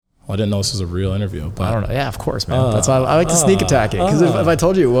I didn't know this was a real interview. But I don't know. Yeah, of course, man. That's why I like to sneak attack it. Because if I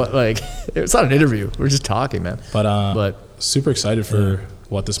told you what, like, it's not an interview. We're just talking, man. But super excited for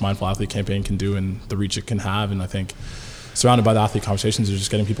what this Mindful Athlete campaign can do and the reach it can have. And I think surrounded by the athlete conversations, is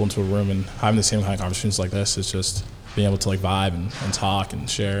just getting people into a room and having the same kind of conversations like this. It's just being able to like vibe and talk and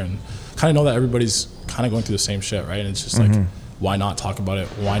share and kind of know that everybody's kind of going through the same shit, right? And it's just like, why not talk about it?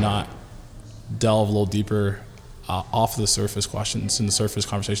 Why not delve a little deeper off the surface questions and the surface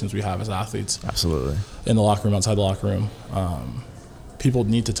conversations we have as athletes? Absolutely. In the locker room, outside the locker room. People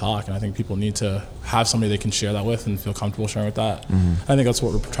need to talk, and I think people need to have somebody they can share that with and feel comfortable sharing with that. I think that's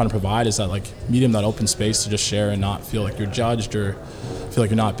what we're trying to provide, is that like medium, that open space to just share and not feel like you're judged or feel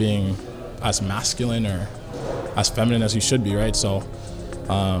like you're not being as masculine or as feminine as you should be, right? So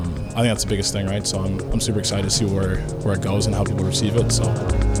I think that's the biggest thing, right? So I'm super excited to see where it goes and how people receive it. So.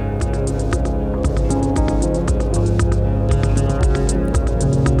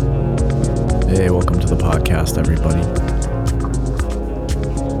 Hey, welcome to the podcast, everybody.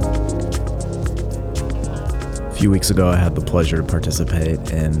 A few weeks ago, I had the pleasure to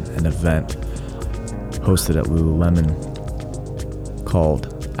participate in an event hosted at Lululemon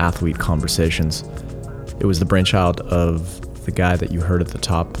called Athlete Conversations. It was the brainchild of the guy that you heard at the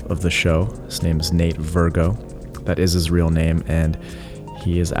top of the show. His name is Nate Virgo. That is his real name, and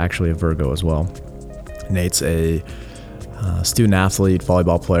he is actually a Virgo as well. Nate's a student athlete,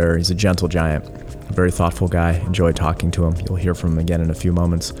 volleyball player. He's a gentle giant, a very thoughtful guy. Enjoy talking to him. You'll hear from him again in a few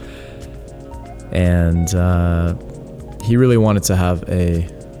moments. And he really wanted to have a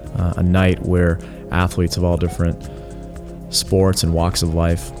night where athletes of all different sports and walks of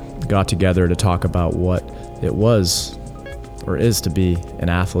life got together to talk about what it was or is to be an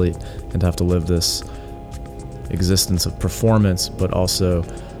athlete and to have to live this existence of performance, but also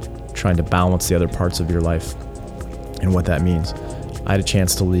trying to balance the other parts of your life and what that means. I had a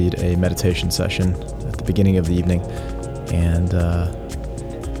chance to lead a meditation session at the beginning of the evening, and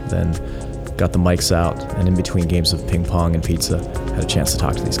then got the mics out, and in between games of ping pong and pizza, had a chance to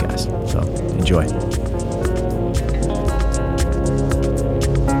talk to these guys. So enjoy. All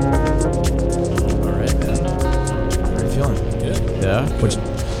right, man. How are you feeling? Yeah?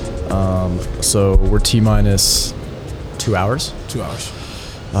 So we're T-minus 2 hours? 2 hours.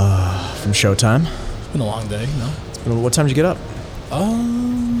 From showtime. It's been a long day, you know? What time did you get up?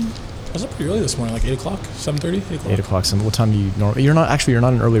 I was up pretty early this morning, like 8 o'clock, 7:30, 8 o'clock. 8 o'clock. So what time do you normally... You're not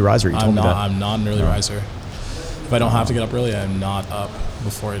an early riser. You told me that. I'm not an early riser. If I don't have to get up early, I'm not up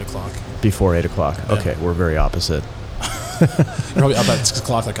before 8 o'clock. Before 8 o'clock. Yeah. Okay, we're very opposite. You're probably up at 6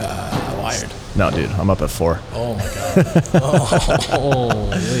 o'clock, like, wired. No, dude, I'm up at 4. Oh, my God.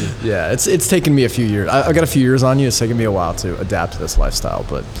 Holy. Yeah, it's taken me a few years. I've got a few years on you. It's taken me a while to adapt to this lifestyle,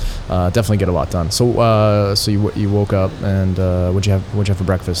 but definitely get a lot done. So you woke up, and what'd you have for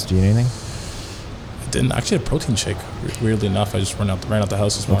breakfast? Do you eat anything? I didn't. Actually, a protein shake, weirdly enough. I just ran out the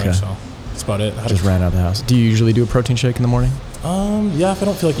house this morning, so that's about it. Just ran out the house. Do you usually do a protein shake in the morning? Yeah, if I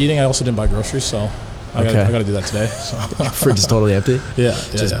don't feel like eating. I also didn't buy groceries, so I got to do that today. So. Fridge is totally empty? Yeah.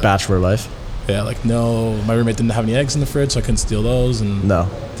 Just bachelor life? Yeah, like no, my roommate didn't have any eggs in the fridge, so I couldn't steal those, and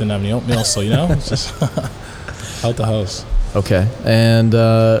didn't have any oatmeal, so it's just out the house. Okay, and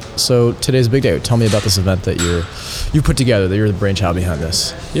so today's a big day. Tell me about this event that you put together, that you're the brainchild behind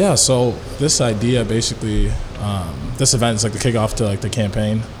this. Yeah, so this idea basically, this event is like the kickoff to like the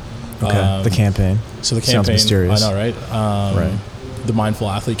campaign. Okay, the campaign. So the campaign, sounds mysterious. I know, right? Right. The Mindful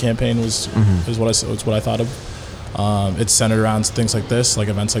Athlete campaign is what I thought of. It's centered around things like this, like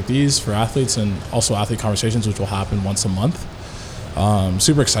events like these for athletes, and also athlete conversations, which will happen once a month.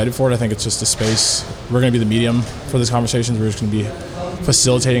 Super excited for it. I think it's just a space. We're going to be the medium for these conversations. We're just going to be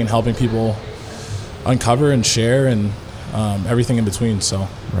facilitating and helping people uncover and share and everything in between. So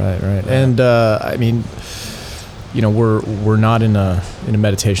right. And I mean, we're not in a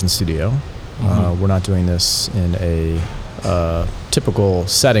meditation studio. We're not doing this in a typical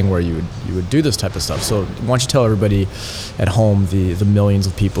setting where you would do this type of stuff. So why don't you tell everybody at home, the millions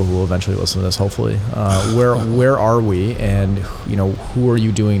of people who will eventually listen to this, hopefully, where are we, and who are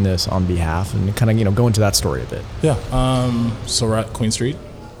you doing this on behalf, and kind of go into that story a bit. Yeah. So we're at Queen Street.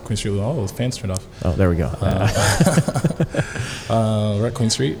 Oh, the fans turned off. Oh, there we go. We're at Queen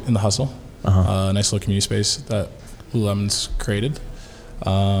Street in the Hustle. A nice little community space that Lululemon's created.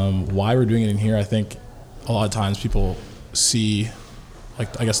 Why we're doing it in here, I think a lot of times people see,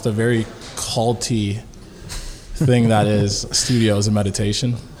 like, I guess the very culty thing that is studios and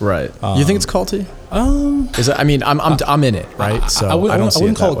meditation. Right. You think it's culty? Is it? I mean, I'm in it, right? So I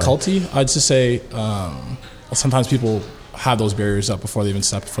wouldn't call it culty. I'd just say sometimes people have those barriers up before they even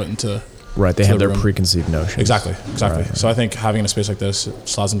step foot into Right, they to have the their room. Preconceived notions. Exactly. Right. So I think having a space like this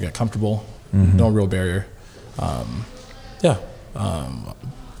just allows them to get comfortable. No real barrier.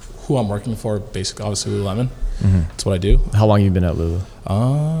 Who I'm working for, basically, obviously Lululemon. That's what I do. How long have you been at Lulu?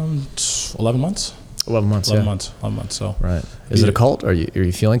 11 months. 11 months. 11 months. So right. Is it a cult? Are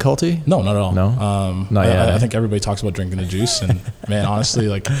you feeling culty? No, not at all. No, not yet. I think everybody talks about drinking the juice, and man, honestly,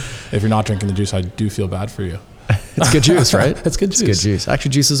 like if you're not drinking the juice, I do feel bad for you. It's good juice, right? It's good juice. It's good juice.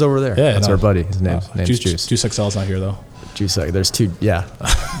 Actually, Juice is over there. Yeah, that's our buddy. His name's Juice. Juice XL's not here though. Juice. There's two. Yeah.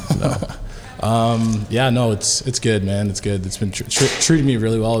 No. No, it's good, man. It's good. It's been treated me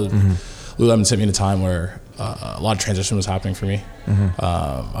really well. Lululemon sent me in a time where a lot of transition was happening for me.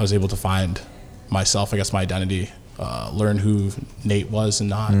 I was able to find myself, I guess, my identity, learn who Nate was and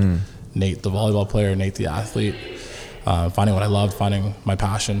not Nate the volleyball player, Nate the athlete, finding what I loved, finding my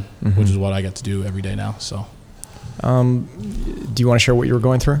passion, which is what I get to do every day now. So, do you want to share what you were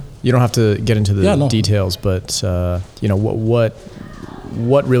going through? You don't have to get into the details, but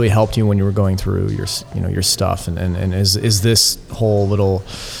what really helped you when you were going through your stuff, and is this whole little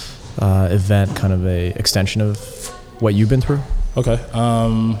event kind of a extension of what you've been through? Okay.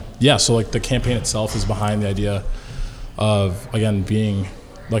 So like the campaign itself is behind the idea of, again, being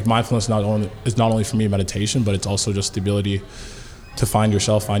like mindfulness is not only for me meditation, but it's also just the ability to find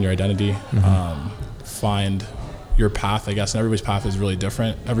yourself, find your identity, find your path, I guess. And everybody's path is really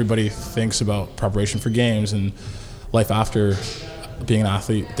different. Everybody thinks about preparation for games and life after being an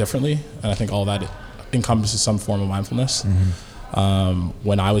athlete differently. And I think all that encompasses some form of mindfulness.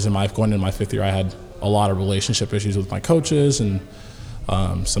 When I was going into my 5th year, I had a lot of relationship issues with my coaches and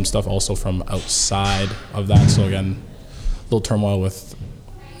some stuff also from outside of that. So again, a little turmoil with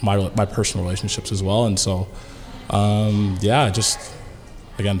my personal relationships as well. And so, just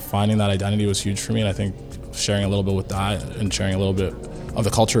again, finding that identity was huge for me. And I think sharing a little bit with that and sharing a little bit of the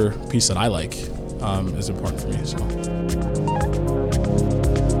culture piece that I like is important for me. So.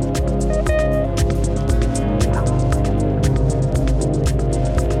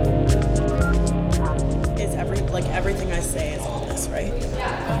 Everything I say is on this, right?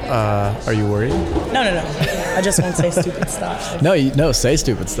 Are you worried? No. I just won't say stupid stuff. No, say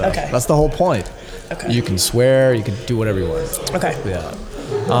stupid stuff. Okay. That's the whole point. Okay. You can swear, you can do whatever you want. Okay.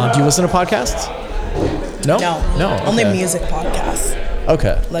 Yeah. Do you listen to podcasts? No? No. Okay. Only music podcasts.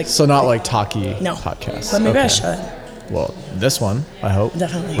 Okay. So not like talky podcasts. But maybe I should. Well, this one, I hope.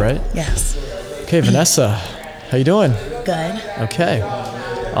 Definitely. Right? Yes. Okay, Vanessa, how you doing? Good. Okay.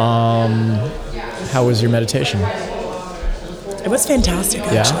 How was your meditation? It was fantastic,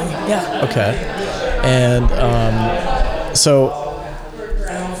 actually. Yeah. Okay. And so,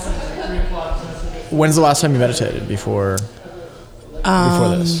 when's the last time you meditated before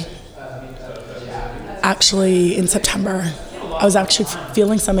this? Actually, in September. I was actually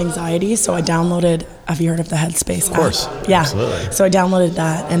feeling some anxiety, so I downloaded. Have you heard of the Headspace app? Of course. Yeah. Absolutely. So I downloaded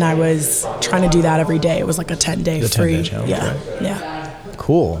that, and I was trying to do that every day. It was like a 10-day free. 10-day challenge, yeah. right? Yeah.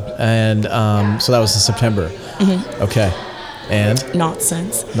 Cool. And so that was in September. Okay. And? Not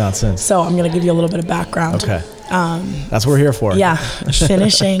since. So I'm going to give you a little bit of background. Okay. That's what we're here for. Yeah.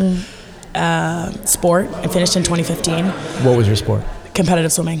 Finishing sport. I finished in 2015. What was your sport?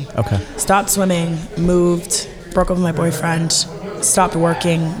 Competitive swimming. Okay. Stopped swimming, moved, broke up with my boyfriend, stopped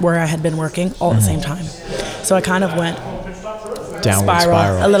working where I had been working all at the same time. So I kind of went downward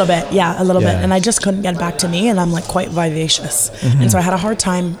spiral. A little bit. And I just couldn't get back to me, and I'm like quite vivacious. And so I had a hard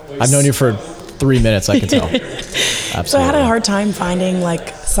time. I've known you for 3 minutes, I can tell. Absolutely. So I had a hard time finding like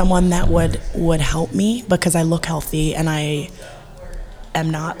someone that would help me, because I look healthy and I am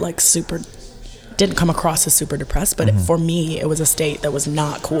not like didn't come across as super depressed, but for me it was a state that was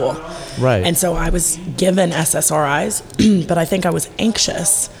not cool. Right. And so I was given SSRIs, but I think I was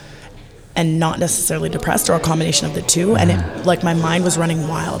anxious and not necessarily depressed, or a combination of the two. And it, like, my mind was running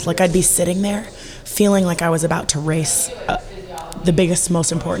wild. Like, I'd be sitting there feeling like I was about to race the biggest,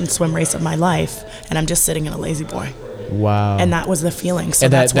 most important swim race of my life, and I'm just sitting in a lazy boy. Wow. And that was the feeling. So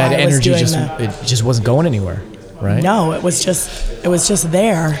and that's that why I was energy doing it just wasn't going anywhere, right? No, it was just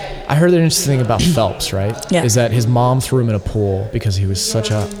there. I heard an interesting thing about Phelps, right? Yeah. Is that his mom threw him in a pool because he was such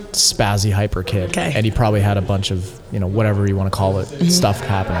a spazzy hyper kid. Okay. And he probably had a bunch of, whatever you want to call it, stuff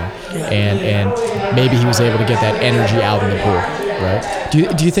happening. Yeah. And maybe he was able to get that energy out in the pool, right?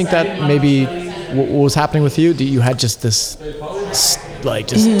 Do you think that maybe what was happening with you? You had just this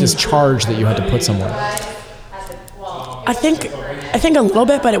this charge that you had to put somewhere? I think a little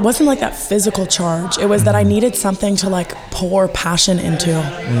bit, but it wasn't like that physical charge. It was that I needed something to like pour passion into.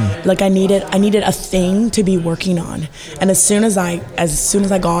 Like I needed a thing to be working on. And as soon as I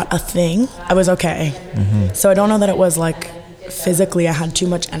got a thing, I was okay. So I don't know that it was like physically I had too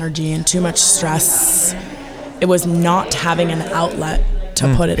much energy and too much stress. It was not having an outlet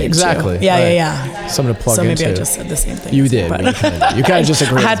to put it exactly. into. Yeah. Something to plug into. So maybe I just said the same thing. You did. But You kind of just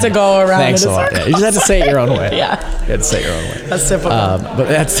agreed. I had to go around. Thanks a lot. Yeah, you just had to say it your own way. Yeah. You had to say it your own way. That's typical. But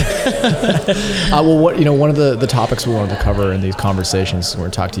that's well. One of the topics we wanted to cover in these conversations, we're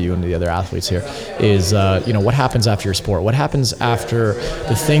going to talk to you and the other athletes here, is what happens after your sport? What happens after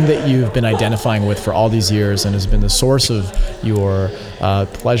the thing that you've been identifying with for all these years and has been the source of your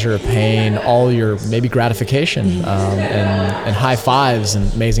pleasure, pain, all your maybe gratification, and high fives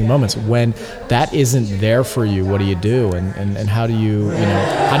and amazing moments. When that isn't there for you, what do you do? And how do you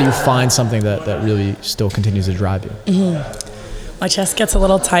find something that really still continues to drive you? My chest gets a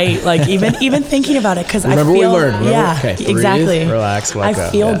little tight, like even thinking about it, because I feel, what we learned. yeah, breathe, exactly. Relax, let go. I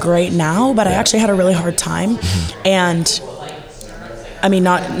feel great now, but I actually had a really hard time, and I mean,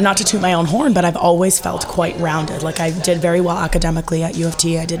 not to toot my own horn, but I've always felt quite rounded. Like I did very well academically at U of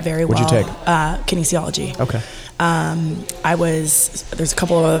T. I did very well. What'd you take? Kinesiology. Okay. There's a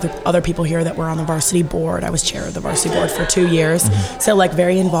couple of other people here that were on the varsity board. I was chair of the varsity board for 2 years. So like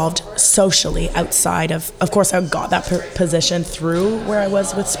very involved socially outside of course I got that position through where I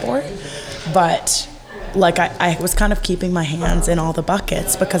was with sport, but like I was kind of keeping my hands in all the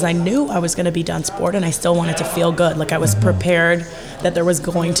buckets because I knew I was going to be done sport and I still wanted to feel good. Like I was prepared that there was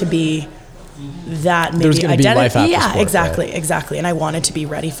going to be that maybe there's going to be life after yeah, sport, exactly. And I wanted to be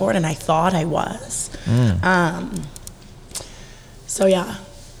ready for it, and I thought I was. So yeah,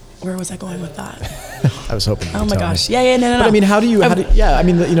 where was I going with that? I was hoping you Oh could my tell gosh. me. Yeah, no. But I mean, how do you,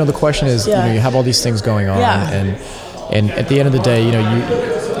 the question is, Yeah. you have all these things going on, Yeah. and at the end of the day,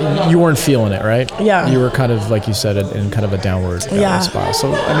 you weren't feeling it, right? Yeah. You were kind of, like you said, in kind of a downward spiral.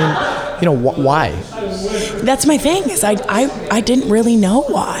 So, I mean, why? That's my thing, is I didn't really know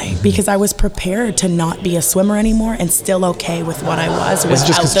why, because I was prepared to not be a swimmer anymore and still okay with what I was without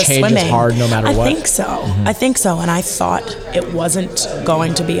just 'cause the change swimming. is hard no matter what? I think so. I think so, and I thought it wasn't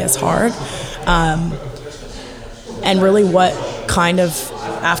going to be as hard. And really what kind of,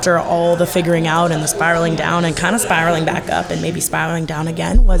 after all the figuring out and the spiraling down and kind of spiraling back up and maybe spiraling down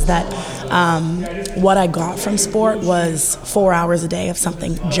again, was that what I got from sport was 4 hours a day of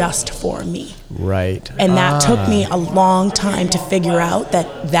something just for me. Right. And that took me a long time to figure out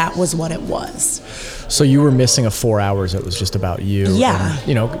that was what it was. So you were missing a 4 hours that was just about you. Yeah.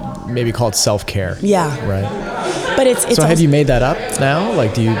 And, maybe call it self-care. Yeah. Right. But it's So have you made that up now?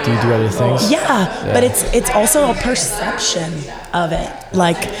 Like, do you do other things? Yeah, but it's also a perception of it.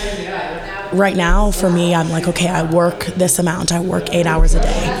 Like right now for me, I'm like, okay, I work this amount. I work 8 hours a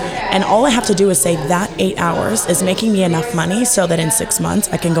day. And all I have to do is say that 8 hours is making me enough money so that in 6 months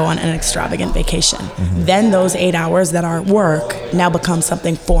I can go on an extravagant vacation. Then those 8 hours that are work now become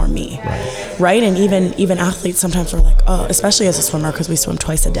something for me. Right? And even athletes sometimes are like, oh, especially as a swimmer, because we swim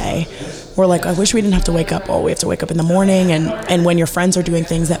twice a day, we're like, I wish we didn't have to wake up. Oh, we have to wake up in the morning. And when your friends are doing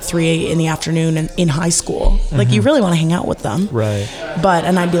things at 3 in the afternoon and in high school, like you really want to hang out with them. Right.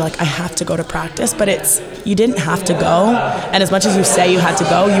 And I'd be like, I have to go to practice, but you didn't have to go. And as much as you say you had to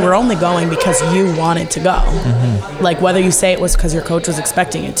go, you were only going because you wanted to go. Like whether you say it was because your coach was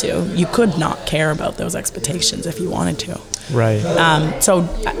expecting you to, you could not care about those expectations if you wanted to. Right. So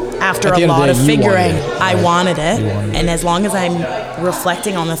after a lot of figuring, I wanted it. And as long as I'm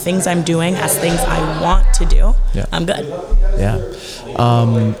reflecting on the things I'm doing as things I want to do, I'm good. Yeah.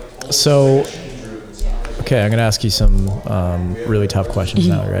 So, okay, I'm going to ask you some really tough questions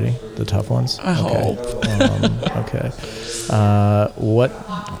now. You ready? The tough ones? I hope. Okay.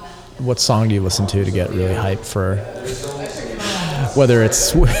 What song do you listen to get really hyped for, whether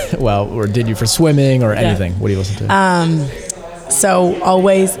it's, or did you for swimming or anything? What do you listen to? So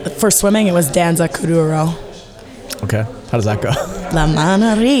always, for swimming, it was Danza Kuduro. Okay. How does that go? La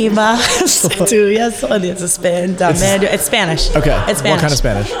mano arriba, tuya sol. It's Spanish. Okay. It's Spanish. What kind of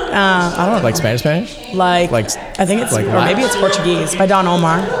Spanish? I don't know. Like Spanish? Like I think it's, like or maybe it's Portuguese, by Don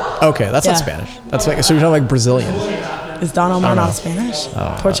Omar. Okay, that's not Spanish. That's like, so you're not like Brazilian. Is Don Omar not Spanish?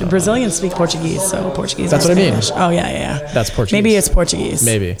 Brazilians speak Portuguese, so Portuguese. That's what Spanish. I mean. Oh yeah. That's Portuguese. Maybe it's Portuguese.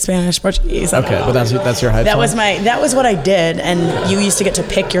 Maybe Spanish, Portuguese. Okay, but that's your hype That song? was what I did, and you used to get to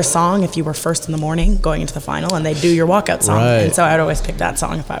pick your song if you were first in the morning going into the final, and they'd do your walkout song, and so I'd always pick that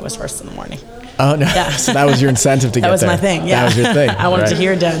song if I was first in the morning. Oh no! Yeah. So that was your incentive to get there. That was my thing. Yeah, that was your thing. I wanted to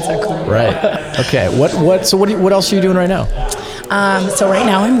hear Danza Kuduro. Right. Okay. What else are you doing right now? So right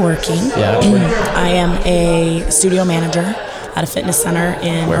now I'm working. Yeah. I am a studio manager at a fitness center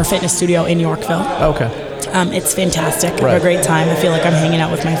or fitness studio in Yorkville. Okay. It's fantastic. I have a great time. I feel like I'm hanging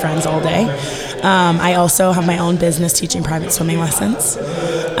out with my friends all day. I also have my own business teaching private swimming lessons.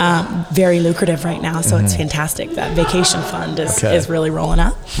 Very lucrative right now, so it's fantastic. That vacation fund is really rolling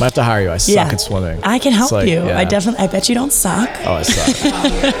up. Might have to hire you. I suck at swimming. I can help you. Yeah. I bet you don't suck. Oh, I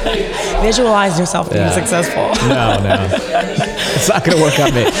suck. Visualize yourself being successful. No. It's not going to work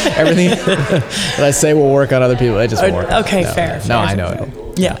on me. Everything that I say will work on other people. It just won't work. Okay, fair. No, I know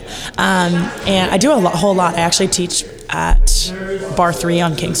it. Yeah. And I do a whole lot. I actually teach at Bar 3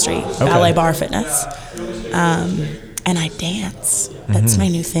 on King Street, Ballet Bar Fitness. And I dance. That's my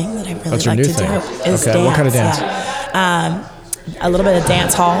new thing that I really like to do. Is dance. What kind of dance? Yeah. A little bit of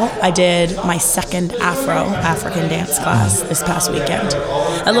dance hall. I did my second African dance class this past weekend.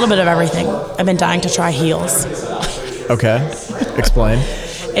 A little bit of everything. I've been dying to try heels. Okay. Explain.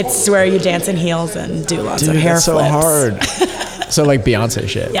 It's where you dance in heels and do lots of hair that's so flips. hard. So like Beyonce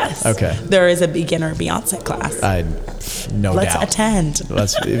shit. Yes. Okay. There is a beginner Beyonce class. No doubt. Let's attend.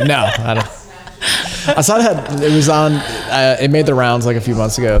 No, I don't. I saw that it was on. It made the rounds like a few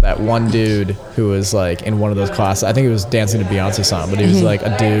months ago. That one dude who was like in one of those classes. I think he was dancing to Beyonce song, but he was like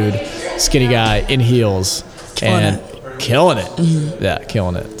a dude, skinny guy in heels, killing it. Yeah,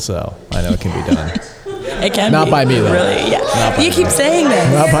 killing it. So I know it can be done. It can Not be. by me though. Really, yeah. You keep saying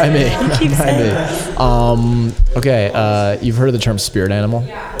this. Not by me. You keep saying this. Okay. You've heard of the term spirit animal?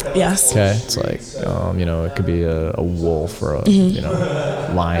 Yes. Okay. It's like, it could be a wolf or a,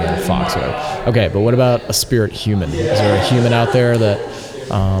 lion, fox, whatever. Okay. But what about a spirit human? Is there a human out there that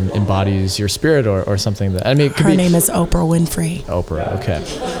embodies your spirit or something that, it could Her name is Oprah Winfrey. Oprah. Okay.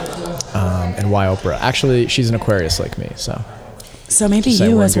 And why Oprah? Actually, she's an Aquarius like me, so. So maybe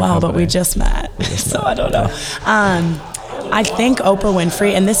you as well, but we just met. I don't know. I think Oprah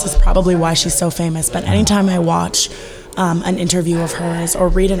Winfrey, and this is probably why she's so famous, but anytime I watch an interview of hers or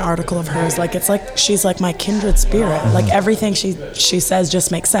read an article of hers, it's like she's like my kindred spirit. Like everything she says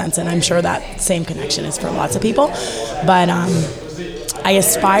just makes sense, and I'm sure that same connection is for lots of people. But I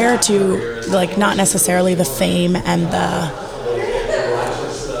aspire to not necessarily the fame and the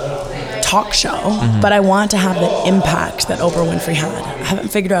talk show, but I want to have the impact that Oprah Winfrey had. I haven't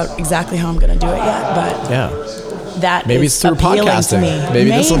figured out exactly how I'm going to do it yet, but that maybe is it's through appealing podcasting. to me. Maybe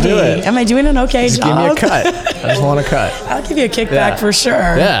this will do it. Am I doing an okay just job? Give me a cut. I just want a cut. I'll give you a kickback for sure.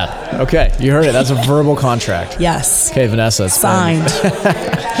 Yeah. Okay. You heard it. That's a verbal contract. Yes. Okay, Vanessa. Signed.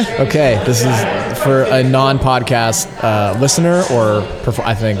 Okay. This is for a non-podcast listener, or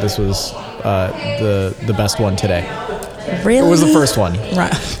I think this was the best one today. Really? It was the first one.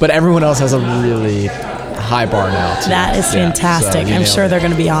 Right. But everyone else has a really high bar now, too. That is fantastic. So I'm sure they're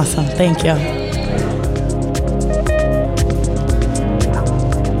going to be awesome. Thank you.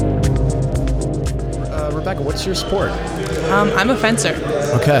 Rebecca, what's your sport? I'm a fencer.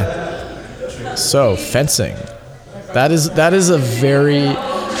 Okay. So, fencing. That is a very,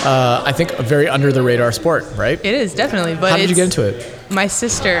 I think, a very under the radar sport, right? It is, definitely. But how did you get into it? My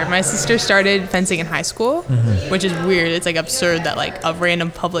sister started fencing in high school, which is weird. It's absurd that a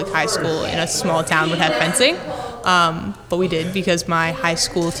random public high school in a small town would have fencing. But we did because my high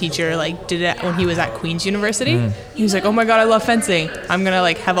school teacher did it when he was at Queen's University. He was like, "Oh my God, I love fencing. I'm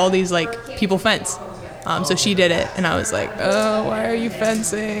gonna have all these people fence." So she did it, and I was like, "Oh, why are you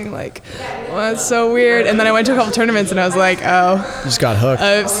fencing? That's so weird." And then I went to a couple tournaments, and I was like, "Oh, you just got hooked."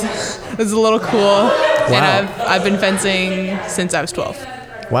 This is a little cool." Wow. And I've been fencing since I was 12.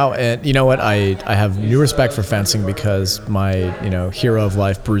 Wow, and you know what? I have new respect for fencing because my hero of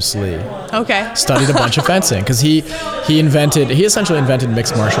life, Bruce Lee, studied a bunch of fencing because he essentially invented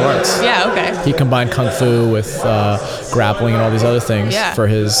mixed martial arts. Yeah, okay. He combined kung fu with grappling and all these other things for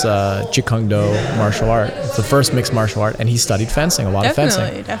his Jeet Kune Do martial art. It's the first mixed martial art, and he studied fencing, a lot of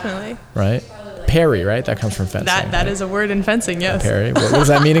fencing. Definitely. Right. Parry, right? That comes from fencing. That is a word in fencing, yes. Parry. What does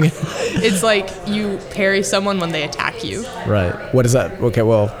that mean again? It's you parry someone when they attack you. Right. What is that? Okay,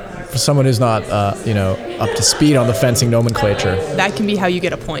 well, for someone who's not, up to speed on the fencing nomenclature. That can be how you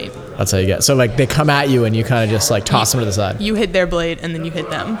get a point. That's how you get. So they come at you and you kind of just toss them to the side. You hit their blade and then you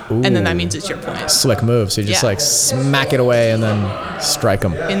hit them. Ooh. And then that means it's your point. Slick move. So you just smack it away and then strike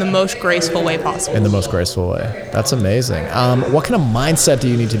them. In the most graceful way possible. In the most graceful way. That's amazing. What kind of mindset do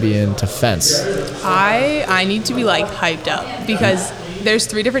you need to be in to fence? I need to be hyped up because there's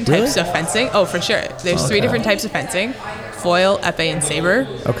 3 different types of fencing. Oh, for sure. There's 3 different types of fencing. Foil, épée, and saber.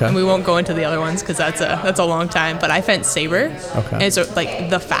 Okay. And we won't go into the other ones because that's a long time. But I fence saber. Okay. And it's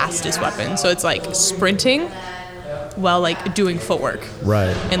the fastest weapon. So it's sprinting while doing footwork.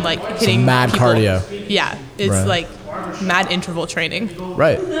 Right. And hitting mad people. Cardio. Yeah. It's mad interval training.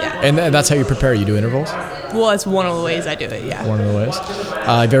 Right. Yeah. And that's how you prepare. You do intervals? Well, that's one of the ways I do it. Yeah. One of the ways.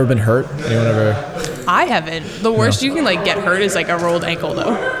 Have you ever been hurt? Anyone ever? I haven't. The worst you can get hurt is a rolled ankle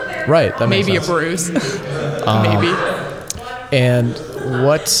though. Right. That makes Maybe sense. a bruise. Maybe. And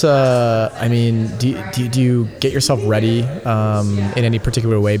I mean, do you get yourself ready in any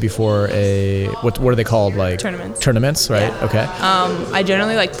particular way before what are they called, like tournaments, right? Yeah. Okay. I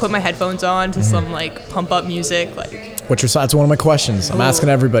generally like put my headphones on to some like pump up music. Like, that's one of my questions. I'm asking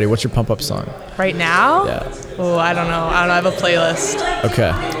everybody, what's your pump up song right now? Yeah. Oh, I don't know. I have a playlist.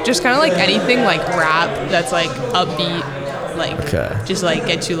 Okay. Just kind of like anything like rap that's like upbeat, like just like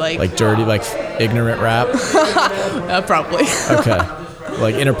get you like dirty, like ignorant rap. Probably. Okay.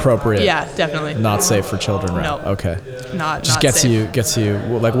 Like inappropriate. Yeah, definitely. Not safe for children rap. No. Okay. Not gets safe.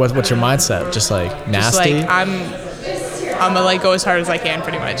 you like what's your mindset? Just like nasty? Just like I'm gonna like go as hard as I can,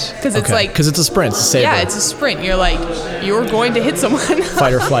 pretty much, because it's like because it's a sprint. It's a saber. Yeah, it's a sprint. You're going to hit someone.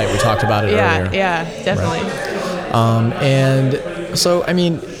 Fight or flight. We talked about it earlier. Yeah, definitely. Right. And so I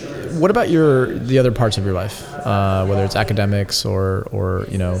mean, what about the other parts of your life, whether it's academics or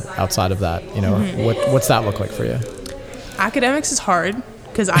outside of that, what's that look like for you? Academics is hard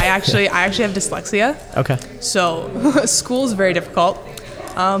because I actually have dyslexia. Okay. So school is very difficult,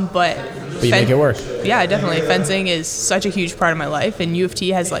 but you make it work. Yeah, definitely. Fencing is such a huge part of my life, and U of T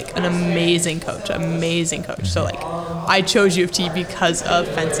has like an amazing coach. So like, I chose U of T because of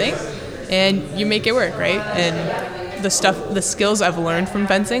fencing, and you make it work, right? And the skills I've learned from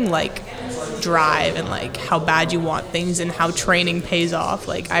fencing, like drive and like how bad you want things and how training pays off,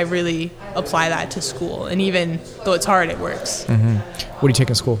 like I really apply that to school, and even though it's hard, it works. Mm-hmm. What do you take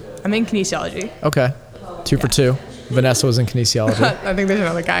in school? I'm in kinesiology. Okay. 2 for 2. Vanessa was in kinesiology. I think there's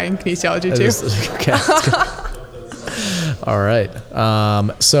another guy in kinesiology too. Okay. All right.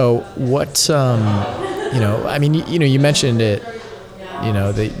 So what, I mean, you mentioned it,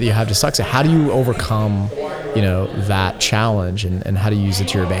 that you have dyslexia. How do you overcome, that challenge and how do you use it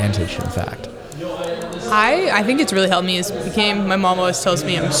to your advantage, in fact? I think it's really helped me my mom always tells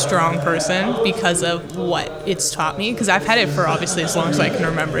me I'm a strong person because of what it's taught me, because I've had it for obviously as long as I can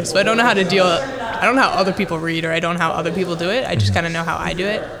remember, so I don't know how to I don't know how other people read, or I don't know how other people do it. I just kind of know how I do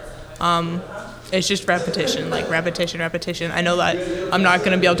it. It's just repetition. I know that I'm not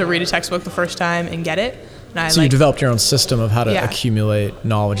going to be able to read a textbook the first time and get it. So you developed your own system of how to accumulate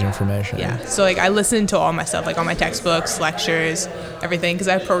knowledge and information. Yeah. So like I listen to all my stuff, like all my textbooks, lectures, everything, because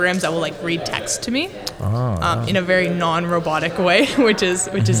I have programs that will like read text to me in a very non-robotic way, which is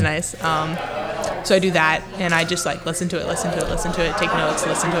nice. So I do that, and I just like listen to it, take notes,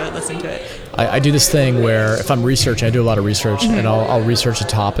 listen to it. I do this thing where if I'm researching, I do a lot of research, and I'll research a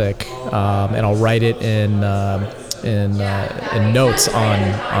topic, and I'll write it in notes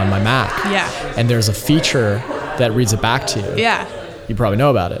on my Mac. Yeah. And there's a feature that reads it back to you. Yeah. You probably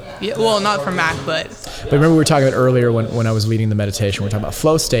know about it. Yeah, well, not for Mac, but remember we were talking about earlier when I was leading the meditation, we were talking about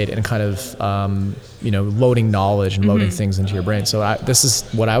flow state and kind of loading knowledge and loading things into your brain. So this is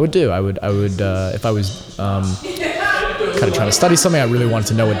what I would do. I would if I was kind of trying to study something, I really wanted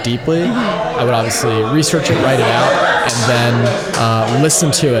to know it deeply, I would obviously research it, write it out, and then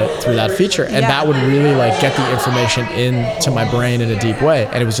listen to it through that feature, and that would really like get the information into my brain in a deep way,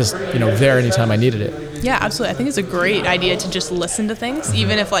 and it was just there anytime I needed it. Yeah, absolutely. I think it's a great idea to just listen to things,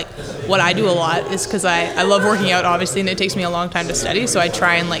 even if like what I do a lot is because I love working out, obviously, and it takes me a long time to study, so I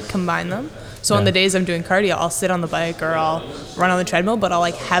try and like combine them. So on the days I'm doing cardio, I'll sit on the bike or I'll run on the treadmill, but I'll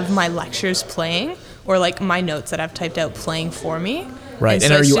like have my lectures playing or like my notes that I've typed out playing for me. Right.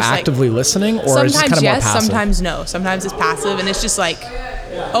 And are you actively listening, or is it kind of more passive? Sometimes yes, sometimes no. Sometimes it's passive, and it's just like,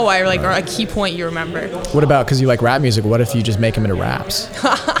 or a key point you remember. What about, because you like rap music, what if you just make them into raps?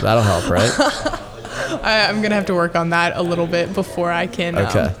 That'll help, right? I'm going to have to work on that a little bit before I can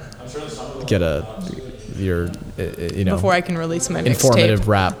get before I can release my informative mixtape.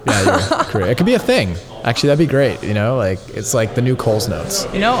 Rap. Yeah, career. It could be a thing. Actually, that'd be great. Like it's like the new Coles Notes.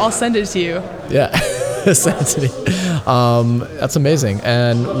 I'll send it to you. Yeah. Send it to me. That's amazing.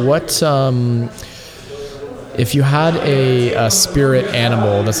 And what if you had a spirit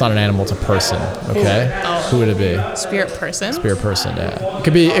animal that's not an animal, it's a person, okay? Who would it be? Spirit person? Spirit person, yeah.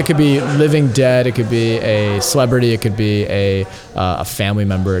 It could be living, dead, it could be a celebrity, it could be a family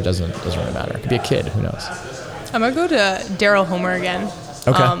member, it doesn't really matter. It could be a kid, who knows? I'm going to go to Daryl Homer again.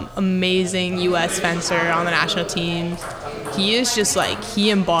 Okay. Amazing U.S. fencer on the national team. He is just like,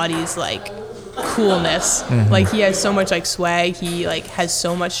 he embodies like coolness. Like he has so much like swag. He like has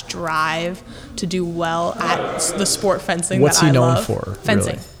so much drive to do well at the sport fencing. What's that he I known love. for?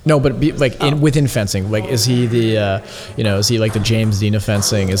 Fencing. Really? No, but within fencing, like is he the is he like the James Dean of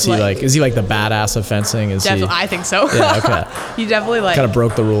fencing? Is he is he like the badass of fencing? Is definitely, I think so. Yeah, okay. He definitely like kind of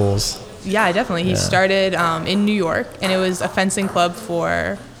broke the rules. Yeah, definitely. He started in New York, and it was a fencing club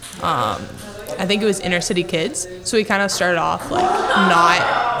for I think it was inner city kids. So he kind of started off like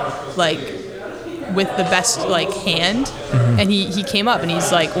not like with the best like hand, and he came up and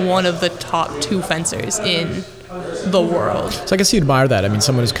he's like one of the top 2 fencers in the world. So I guess you admire that. I mean,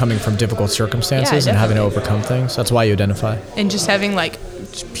 someone who's coming from difficult circumstances and having to overcome things. That's why you identify. And just having like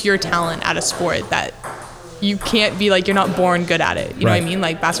pure talent at a sport that you can't be like, you're not born good at it. You know what I mean?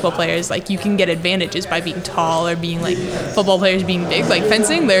 Like basketball players, like you can get advantages by being tall or being like football players being big. Like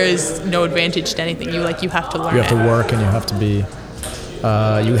fencing, there is no advantage to anything. You have to learn it. You have to work and you have to be,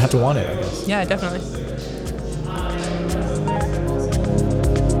 you have to want it, I guess. Yeah, definitely.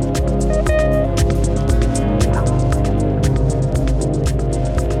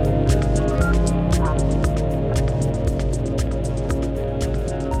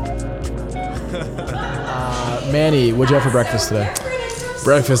 Manny, what'd you have for breakfast today?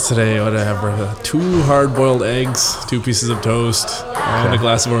 Breakfast today, what did I have? 2 hard-boiled eggs, 2 pieces of toast, and a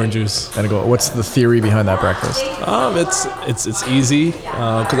glass of orange juice. And what's the theory behind that breakfast? It's easy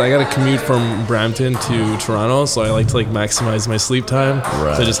because I got to commute from Brampton to Toronto, so I like to maximize my sleep time.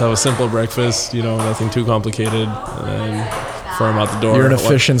 Right. So I just have a simple breakfast, nothing too complicated, and then before I'm out the door. You're an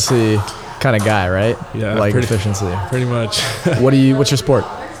efficiency kind of guy, right? Yeah, like efficiency. Pretty much. What's your sport?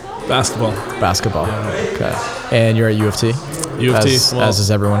 Basketball. Basketball. Yeah. Okay. And you're at U of T? U of T. As is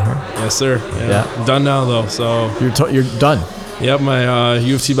everyone here? Yes, sir. Yeah. Done now, though. So you're done? Yep. My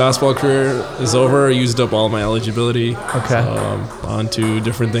U of T basketball career is over. I used up all my eligibility. Okay. So, on to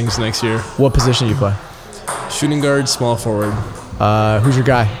different things next year. What position do you play? Shooting guard, small forward. Who's your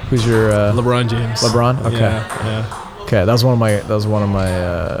guy? Who's your... LeBron James. LeBron? Okay. Yeah. Okay, that was one of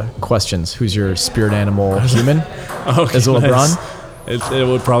my questions. Who's your spirit animal human? Okay, is it LeBron? Nice. It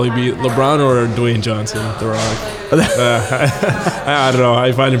would probably be LeBron or Dwayne Johnson, The Rock. I don't know.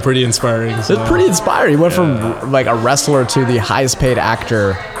 I find him pretty inspiring. So. It's pretty inspiring. He went from like a wrestler to the highest paid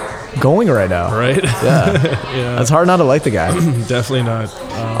actor going right now. Right? Yeah. Yeah. It's hard not to like the guy. Definitely not.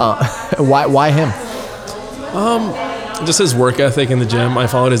 Why him? Just his work ethic in the gym. I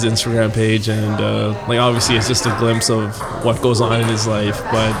followed his Instagram page, and obviously it's just a glimpse of what goes on in his life,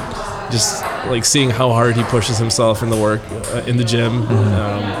 but just seeing how hard he pushes himself in the work in the gym,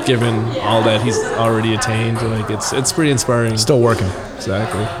 given all that he's already attained, it's pretty inspiring. Still working.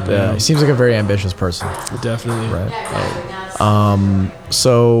 Exactly. Yeah. He seems like a very ambitious person. Definitely. Right.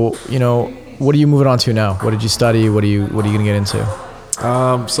 So what are you moving on to now? What did you study? What are you gonna get into?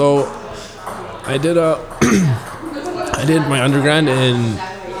 So I did I did my undergrad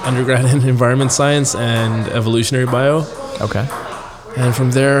in environment science and evolutionary bio. Okay. And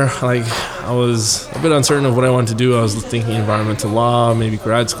from there, I was a bit uncertain of what I wanted to do. I was thinking environmental law, maybe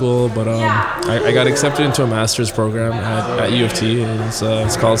grad school, but I got accepted into a master's program at U of T, and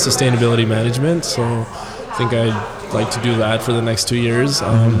it's called Sustainability Management. So I think I'd like to do that for the next 2 years.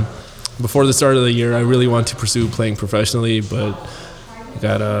 Before the start of the year, I really wanted to pursue playing professionally, but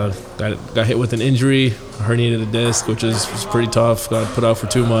got hit with an injury, herniated a disc, which was pretty tough. Got put out for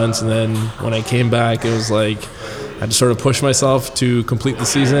 2 months, and then when I came back, it was like I had to sort of push myself to complete the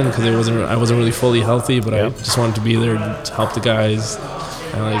season because I wasn't really fully healthy, but I just wanted to be there to help the guys.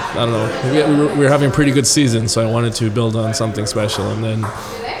 And I don't know, we were having a pretty good season, so I wanted to build on something special. And then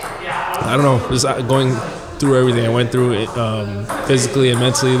I don't know, just going through everything I went through physically and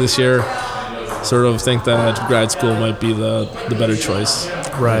mentally this year, sort of think that grad school might be the better choice.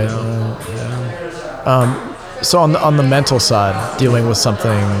 Right. So on the mental side, dealing with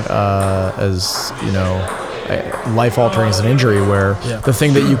something as life-altering as an injury, where the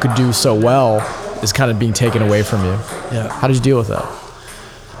thing that you could do so well is kind of being taken away from you. Yeah. How did you deal with that?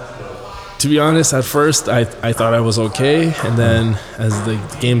 To be honest, at first I thought I was okay, and then as the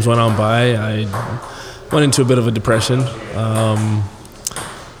games went on by, I went into a bit of a depression.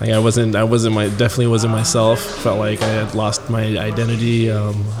 I definitely wasn't myself. Felt like I had lost my identity.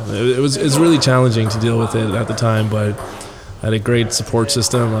 It was really challenging to deal with it at the time, but I had a great support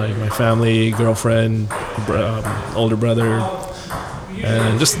system, like my family, girlfriend, older brother,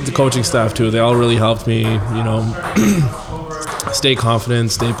 and just the coaching staff too. They all really helped me, stay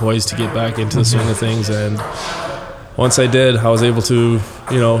confident, stay poised to get back into the swing of things. And once I did, I was able to,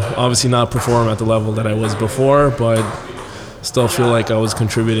 obviously not perform at the level that I was before, but still feel like I was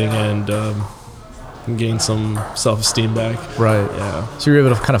contributing and gain some self-esteem back. Right. Yeah. So you're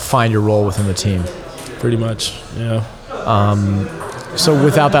able to kind of find your role within the team. Pretty much. Yeah. So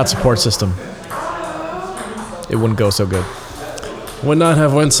without that support system, it wouldn't go so good. Would not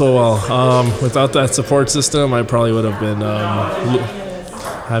have went so well. Without that support system, I probably would have been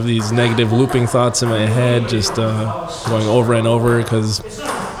have these negative looping thoughts in my head, just going over and over. Because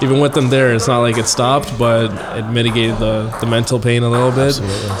even with them there, it's not like it stopped, but it mitigated the mental pain a little bit.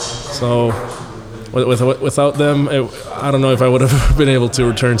 Absolutely. So without them, I don't know if I would have been able to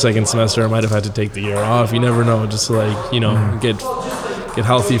return second semester. I might have had to take the year off. You never know, just to like, you know, get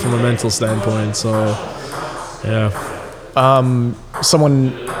healthy from a mental standpoint. So, yeah. Someone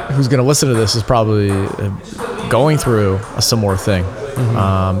who's going to listen to this is probably going through a similar thing.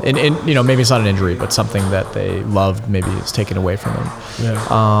 And you know, maybe it's not an injury, but something that they loved maybe is taken away from them.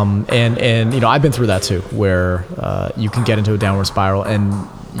 Yeah. And you know, I've been through that too, where you can get into a downward spiral, and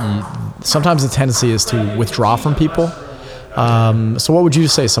sometimes the tendency is to withdraw from people. So what would you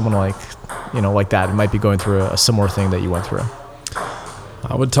say someone like, you know, like that might be going through a similar thing that you went through?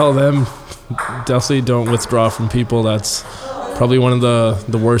 I would tell them, definitely don't withdraw from people. That's probably one of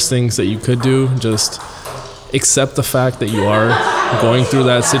the worst things that you could do. Just accept the fact that you are going through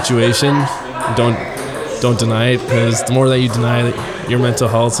that situation. Don't deny it, because the more that you deny your mental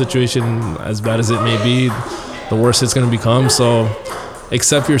health situation, as bad as it may be, the worse it's going to become. So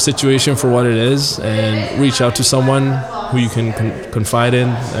accept your situation for what it is, and reach out to someone who you can confide in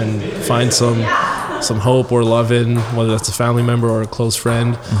and find some hope or love in, whether that's a family member or a close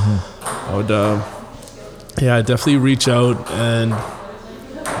friend. I would definitely reach out and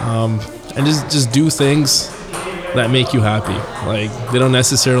just do things that make you happy. Like, they don't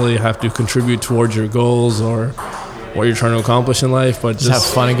necessarily have to contribute towards your goals or what you're trying to accomplish in life, but Just have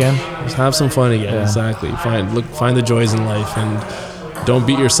fun again. Just have some fun again. Yeah. Exactly. Find the joys in life, and don't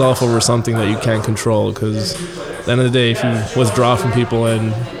beat yourself over something that you can't control, because at the end of the day, if you withdraw from people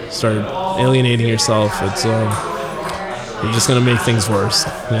and start alienating yourself, it's you're just gonna make things worse.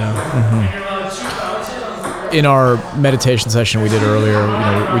 Yeah. In our meditation session we did earlier, you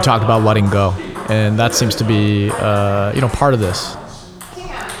know, we talked about letting go, and that seems to be, you know, part of this.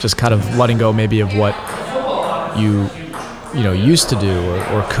 Just kind of letting go maybe of what you know, used to do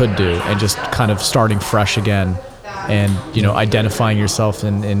or could do, and just kind of starting fresh again, and, you know, identifying yourself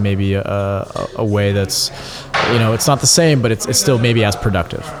in maybe a way that's, you know, it's not the same, but it's still maybe as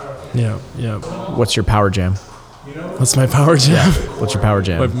productive. Yeah. What's your power jam? What's my power jam? What's your power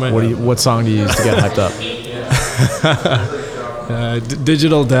jam? What song do you use to get hyped up?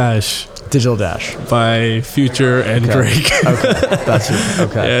 Digital Dash. Digital Dash by Future and Drake. Okay, that's it.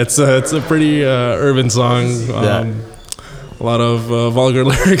 Okay. Yeah, it's a pretty urban song. A lot of vulgar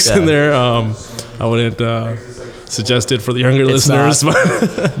lyrics in there. I wouldn't suggest it for the younger listeners.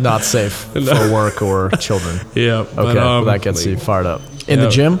 Not safe for work or children. Yeah. Okay, well, that gets you fired up. In the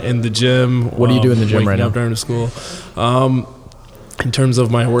gym? In the gym. What do you do in the gym right now? Up during school. In terms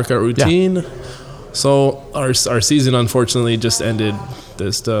of my workout routine, so our season unfortunately just ended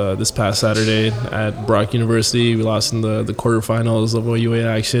this past Saturday at Brock University. We lost in the quarterfinals of OUA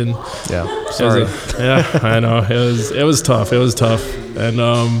action. Yeah, sorry. I know, it was tough.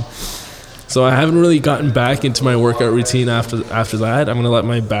 And so I haven't really gotten back into my workout routine after that. I'm gonna let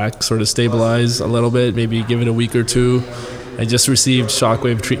my back sort of stabilize a little bit, maybe give it a week or two. I just received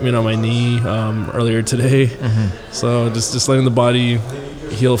shockwave treatment on my knee earlier today, so just letting the body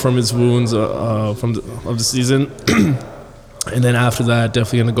heal from its wounds of the season, and then after that,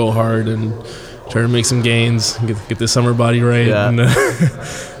 definitely gonna go hard and try to make some gains, get the summer body right. Yeah. And,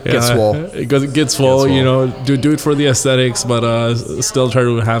 Get swole. You know, do it for the aesthetics, but still try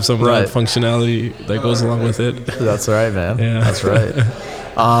to have some functionality that goes along with it. That's right, man. Yeah. That's right.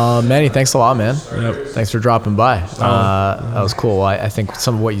 Manny, thanks a lot, man. Yep. Thanks for dropping by. That was cool. I think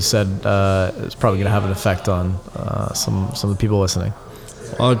some of what you said is probably going to have an effect on some of the people listening.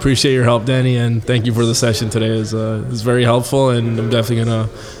 Well, I appreciate your help, Danny, and thank you for the session today. It was very helpful, and I'm definitely going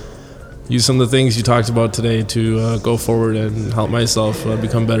to use some of the things you talked about today to go forward and help myself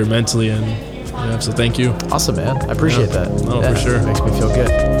become better mentally. And so thank you. Awesome, man. I appreciate that. Oh, for sure. It makes me feel good.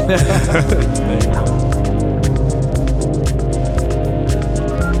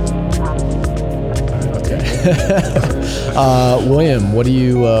 William, what do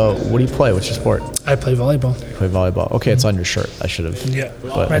you play? What's your sport? I play volleyball. You play volleyball. Okay, it's on your shirt. I should have. Yeah,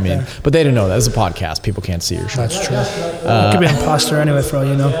 but right there. But they didn't know that. It's a podcast. People can't see your shirt. That's true. It could be an imposter anyway, for all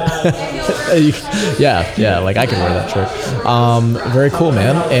you know. yeah. Like I could wear that shirt. Very cool,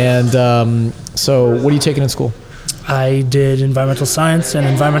 man. And so, what are you taking in school? I did environmental science and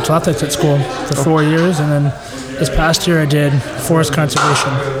environmental ethics at school for 4 years, and then this past year I did forest conservation.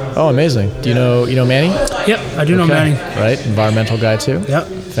 Oh, amazing. Do you know Manny? Yep, I do know Manny. Right, environmental guy too? Yep.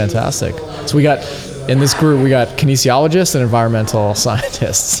 Fantastic. So in this group, we got kinesiologists and environmental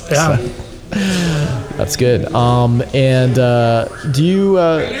scientists. Yeah. So, that's good. And do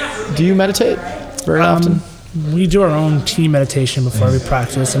you meditate very often? We do our own team meditation before every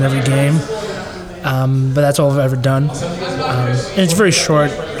practice and every game. But that's all I've ever done. And it's very short,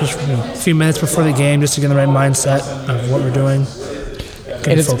 just a few minutes before the game, just to get in the right mindset of what we're doing.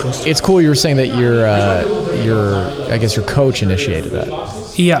 getting focused. It's cool. You were saying that I guess your coach initiated that.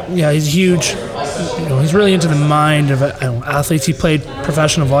 Yeah, he's huge. He's really into the mind of athletes. He played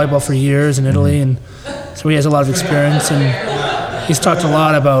professional volleyball for years in Italy, and so he has a lot of experience. And he's talked a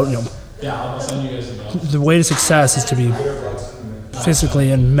lot about the way to success is to be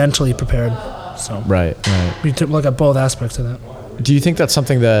physically and mentally prepared. So right. We look at both aspects of that. Do you think that's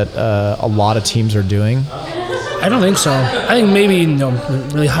something that a lot of teams are doing? I don't think so. I think maybe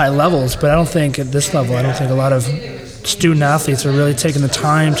really high levels, but I don't think at this level. I don't think a lot of student athletes are really taking the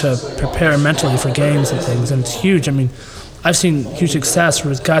time to prepare mentally for games and things, and it's huge. I mean, I've seen huge success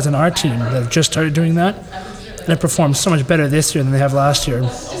with guys on our team that have just started doing that, and have performed so much better this year than they have last year,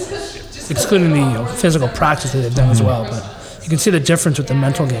 excluding the physical practice that they've done as well. But you can see the difference with the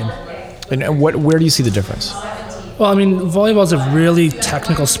mental game. And where do you see the difference? Well, I mean, volleyball is a really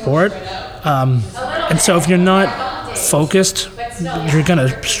technical sport, and so if you're not focused, you're going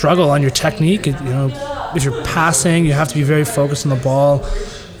to struggle on your technique. If you're passing, you have to be very focused on the ball.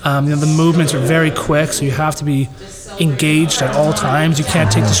 The movements are very quick, so you have to be engaged at all times. You can't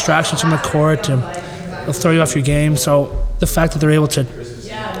take distractions from the court. It'll throw you off your game. So the fact that they're able to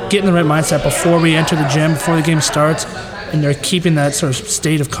get in the right mindset before we enter the gym, before the game starts, and they're keeping that sort of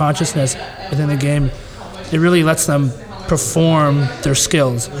state of consciousness within the game, it really lets them perform their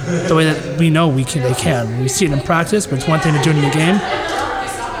skills the way that we know they can. We see it in practice, but it's one thing to do it in the game.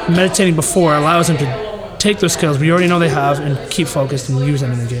 Meditating before allows them to take those skills we already know they have and keep focused and use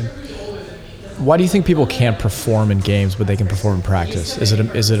them in the game. Why do you think people can't perform in games, but they can perform in practice? Is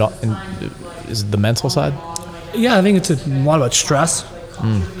it the mental side? Yeah, I think it's a lot about stress.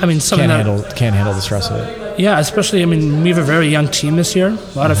 I mean, can't handle the stress of it. Yeah, especially, I mean, we have a very young team this year,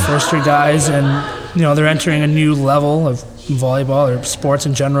 a lot of first-year guys, and they're entering a new level of volleyball or sports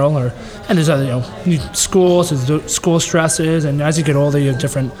in general, and there's other new schools, there's school stresses, and as you get older, you have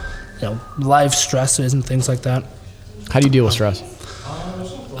different life stresses and things like that. How do you deal with stress?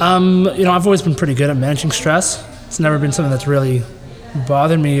 I've always been pretty good at managing stress. It's never been something that's really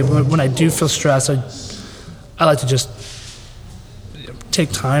bothered me. But when I do feel stress, I like to just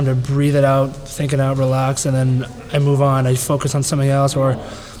take time to breathe it out, think it out, relax, and then I move on. I focus on something else, or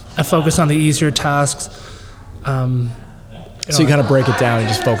I focus on the easier tasks. So you kind of break it down and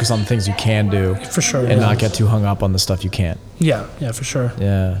just focus on the things you can do. For sure. And not get too hung up on the stuff you can't. Yeah, for sure.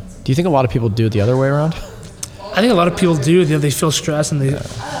 Yeah. Do you think a lot of people do it the other way around? I think a lot of people do. They feel stress, and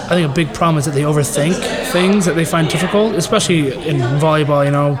I think a big problem is that they overthink things that they find difficult, especially in volleyball.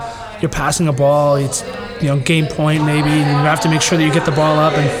 You're passing a ball, it's game point maybe, and you have to make sure that you get the ball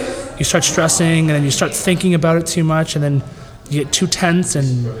up, and you start stressing, and then you start thinking about it too much, and then you get too tense,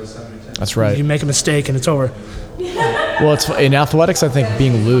 and that's right. You make a mistake, and it's over. Well, in athletics, I think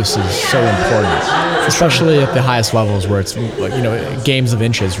being loose is so important, especially at the highest levels where it's games of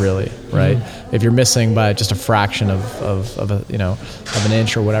inches, really, right? Mm-hmm. If you're missing by just a fraction of an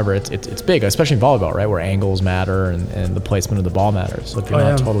inch or whatever, it's big, especially in volleyball, right, where angles matter and the placement of the ball matters. So if you're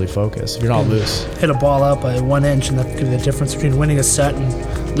not totally focused, if you're not loose, hit a ball out by 1 inch, and that could be the difference between winning a set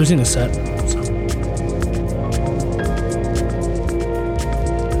and losing a set. So.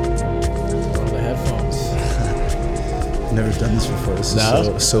 Never done this before. This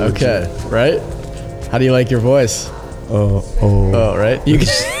is so okay, legit. Right? How do you like your voice? Oh, right?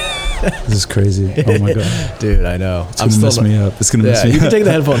 This is crazy. Oh my god, dude! I know. It's gonna mess me up. It's gonna mess me up. You can take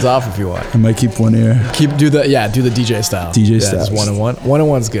the headphones off if you want. I might keep one ear. Do the DJ style. Style. It's 1-on-1.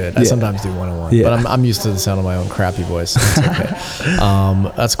 1-on-1's good. I sometimes do 1-on-1, but I'm used to the sound of my own crappy voice. So it's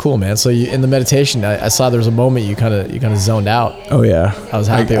okay. That's cool, man. So in the meditation, I saw there was a moment you kind of zoned out. Oh yeah, I was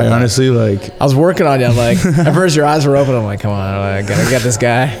happy. I honestly I was working on you. I'm like, at first your eyes were open. I'm like, come on, I gotta get this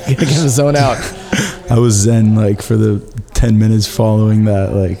guy. Gotta get him to zone out. I was zen for the 10 minutes following that.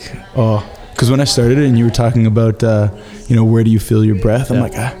 Because when I started and you were talking about, where do you feel your breath? I'm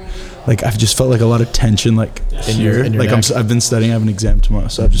I've just felt like a lot of tension, in your neck. I've been studying. I have an exam tomorrow,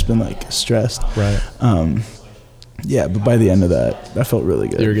 so I've just been stressed. Right. Yeah, but by the end of that, I felt really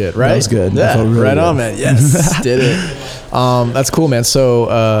good. You were good, right? That was good. Yeah, I felt really right good. on, man. Yes, did it. That's cool, man. So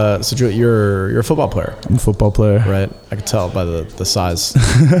you're a football player. I'm a football player. Right. I could tell by the size.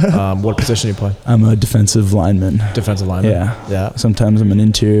 What position do you play? I'm a defensive lineman. Defensive lineman. Yeah. Sometimes I'm an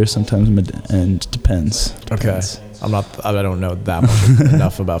interior. Sometimes I'm and depends. Okay. I don't know that much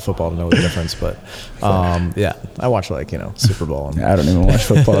enough about football to know the difference, but I watch Super Bowl. I don't even watch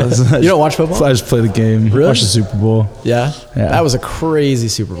football. You don't watch football? I just play the game. Really? Watch the Super Bowl. Yeah. That was a crazy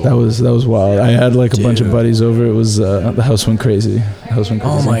Super Bowl. That was wild. I had a bunch of buddies over. It was the house went crazy.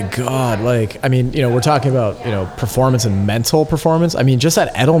 Oh my god! We're talking about performance and mental performance. I mean, just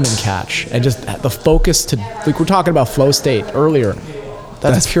that Edelman catch and just the focus to we're talking about flow state earlier.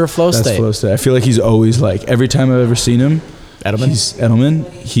 That's pure flow That's state. flow state. I feel like he's always like, every time I've ever seen him, Edelman?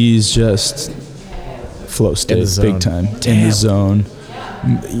 He's just flow state, big time. Damn. In the zone.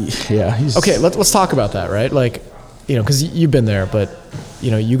 Yeah. Okay, let's talk about that, right? Like, because you've been there, but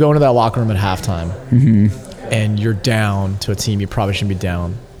you go into that locker room at halftime, and you're down to a team you probably shouldn't be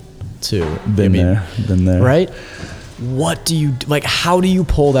down to. Been there. Right? What do you like? How do you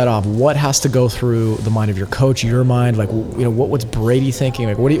pull that off? What has to go through the mind of your coach, your mind? Like, what's Brady thinking?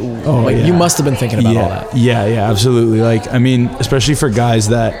 Like, what do you? You must have been thinking about all that. Yeah, absolutely. Like, I mean, especially for guys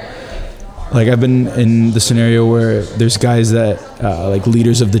that, like, I've been in the scenario where there's guys that, like,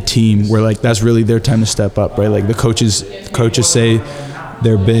 leaders of the team, where like that's really their time to step up, right? Like the coaches say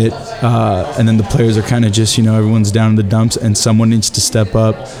their bit, and then the players are kind of just, everyone's down in the dumps, and someone needs to step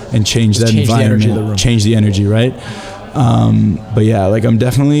up and change that environment, change the energy, right? But yeah, like I'm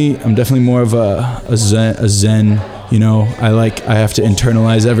definitely more of a zen. I have to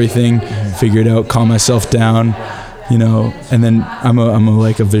internalize everything, figure it out, calm myself down. And then I'm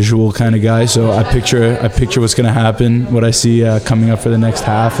a visual kind of guy, so I picture what's gonna happen, what I see coming up for the next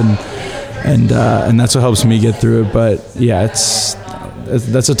half, and that's what helps me get through it. But yeah,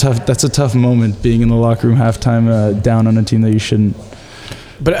 that's a tough moment, being in the locker room halftime, down on a team that you shouldn't.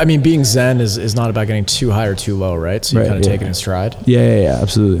 But I mean, being zen is not about getting too high or too low, right? So you kind of take it in stride. Yeah,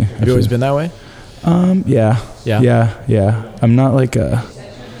 absolutely. Have you always been that way? Yeah. I'm not like a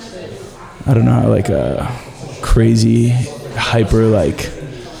crazy hyper like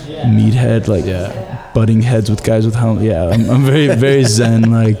meathead, like butting heads with guys with helmets. Yeah, I'm very very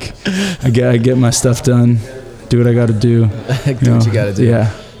zen. Like I get my stuff done, do what I got to do. Do what you got to do.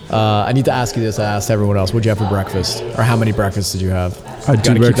 Yeah. I need to ask you this. I asked everyone else. What'd you have for breakfast, or how many breakfasts did you have? I had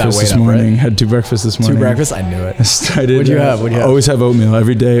 2 breakfasts this morning. Had 2 breakfasts this morning. 2 breakfasts? I knew it. I started. What'd you have? Always have oatmeal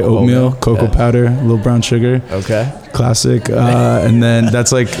every day. Oatmeal, cocoa powder, a little brown sugar. Okay. Classic. And then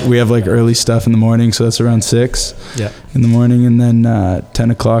that's like, we have like early stuff in the morning, so that's around 6 in the morning. And then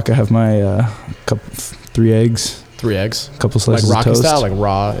 10 o'clock, I have my 3 eggs. 3 eggs? A couple slices like of toast. Style, like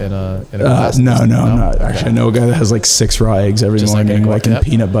raw in a glass? No. Actually, I know a guy that has like 6 raw eggs every morning, like in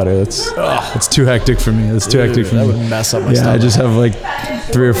peanut butter. That's too hectic for me. That would mess up my stomach. I just have like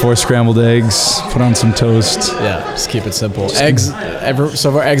 3 or 4 scrambled eggs, put on some toast. Yeah, just keep it simple. Eggs,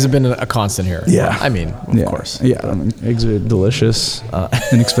 so far eggs have been a constant here. Yeah. I mean, of course. Yeah, I mean, eggs are delicious,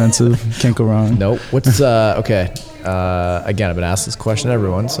 inexpensive, can't go wrong. Nope. What's, okay. Again, I've been asked this question to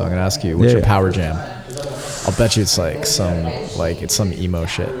everyone, so I'm going to ask you, what's your power jam? I'll bet you it's it's some emo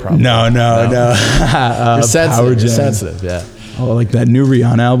shit, probably. No. You're sensitive. You're sensitive, yeah. Oh, like that new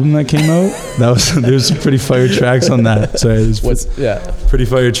Rihanna album that came out? There's some pretty fire tracks on that. Sorry, pretty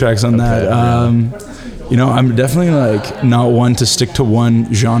fire tracks on that. I'm definitely like not one to stick to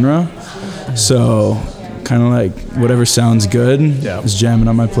one genre. So kind of like whatever sounds good is jamming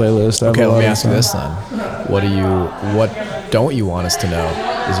on my playlist. Okay, let me ask you this then. What don't you want us to know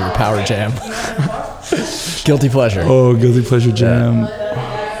is your power jam? Guilty pleasure. Oh, guilty pleasure jam.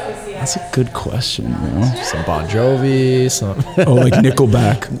 That's a good question, Some Bon Jovi, some... Oh, like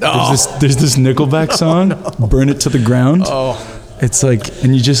Nickelback. No. There's this Nickelback song, Burn It to the Ground. Oh. It's like,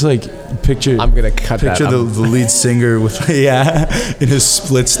 and you just like picture... I'm going to cut that. Picture the lead singer with, in his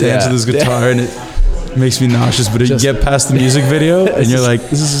split stance with his guitar, and it makes me nauseous, but you get past the music video, and you're like,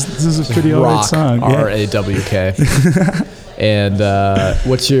 this is a pretty alright song. R-A-W-K. And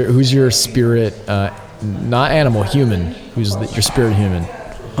who's your spirit, not animal, human, who's your spirit human?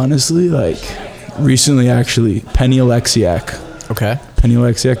 Honestly, like recently actually, Penny Oleksiak. Okay. Penny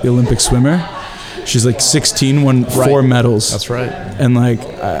Oleksiak, the Olympic swimmer. She's like 16, won 4 medals. That's right. And like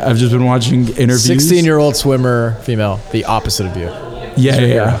I've just been watching interviews. 16-year-old swimmer, female, the opposite of you.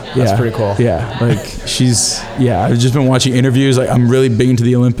 Yeah. That's pretty cool. Yeah, like I've just been watching interviews. Like I'm really big into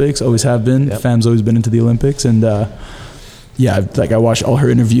the Olympics, always have been. Yep. Fam's always been into the Olympics, and I watched all her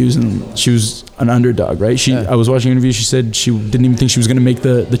interviews, and she was an underdog, right? I was watching interviews. She said she didn't even think she was going to make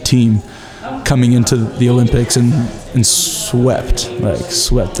the team coming into the Olympics, and swept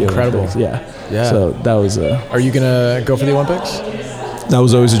the Incredible. Olympics. Yeah. So that was Are you gonna go for the Olympics? That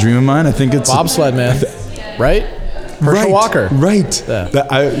was always a dream of mine. I think it's bobsled, man. Right? Herschel Walker. Right. Yeah.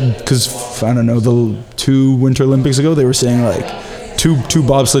 Because I don't know, the 2 Winter Olympics ago, they were saying like two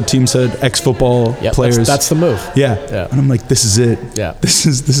bobsled teams had ex-football players. That's the move. Yeah. And I'm like, this is it. Yeah. This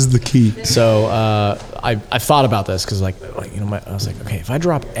is the key. So I thought about this because I was like, okay, if I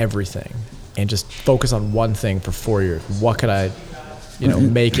drop everything and just focus on one thing for 4 years, what could I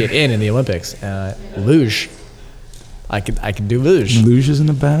make it in the Olympics? Luge. I could do luge. Luge isn't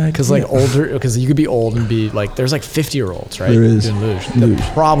a bad idea. Because you could be old and be like, there's like 50-year-olds, right? There is. Doing luge. Luge.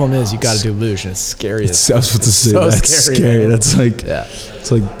 The problem is you got to do luge, and it's scary. I was about to say, so that's scary. That's like, yeah.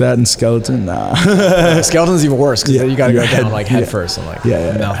 It's like that and skeleton. Nah. Skeleton's even worse because you got to go head- down like head first. I'm like,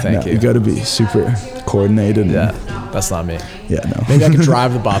 no, thank you. You got to be super coordinated. Yeah, that's not me. Yeah, no. Maybe I can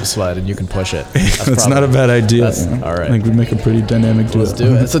drive the bobsled and you can push it. That's not a bad idea. That's, all right. I think we'd make a pretty dynamic duo. Let's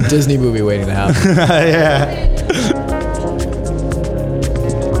do it. It's a Disney movie waiting to happen. Yeah.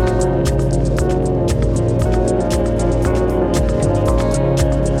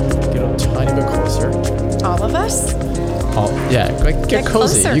 Get a tiny bit closer. All of us? Oh, yeah, get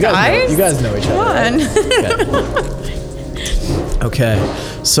cozy. closer, You guys. guys know each Come other. on. Okay,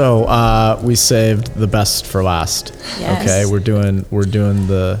 so we saved the best for last. Yes. Okay, we're doing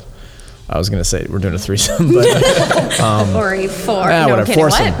the. I was gonna say we're doing a threesome, but Or a four. yeah, no, whatever. kidding,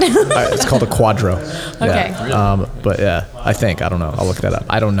 Foursome. what? It's called a quadro. Okay. Yeah. But yeah, I think I don't know. I'll look that up.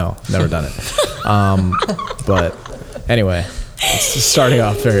 I don't know. Never done it. But anyway, it's starting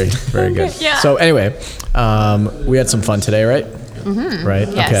off very, very good. Yeah. So anyway, we had some fun today, right? Mm-hmm. Right.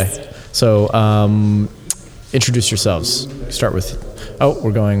 Yes. Okay. So introduce yourselves. Start with. Oh,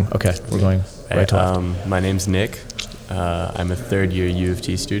 we're going. Okay, we're going right to left. My name's Nick. I'm a third-year U of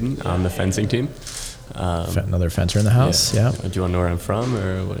T student on the fencing team. Another fencer in the house. Yeah. Do you want to know where I'm from,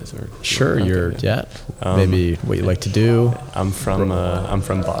 or what is it? Sure. You're. Yeah. Maybe what you like to do. I'm from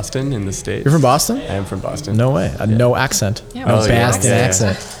Boston in the States. You're from Boston? I am from Boston. No way. No accent. Yeah, No what's your Boston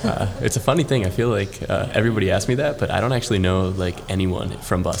accent? accent. It's a funny thing. I feel like everybody asks me that, but I don't actually know like anyone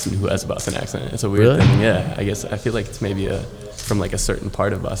from Boston who has a Boston accent. It's a weird Really? thing. Yeah. I guess I feel like it's maybe from like a certain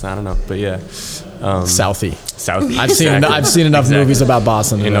part of Boston. I don't know, but yeah. Southie. Southie. I've seen enough movies about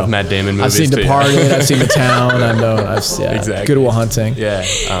Boston. to Enough know. Matt Damon I've movies. seen to- yeah. Departed. I've seen The Town. I know. Exactly. Good Will Hunting. Yeah.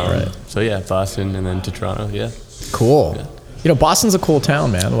 Right. So yeah, Boston and then to Toronto. Yeah. Cool. You know, Boston's a cool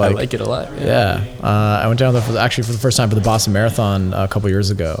town, man. I like it a lot. Yeah. I went down there for the first time for the Boston Marathon a couple years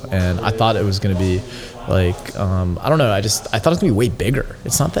ago, and I thought it was going to be like I don't know. I thought it was going to be way bigger.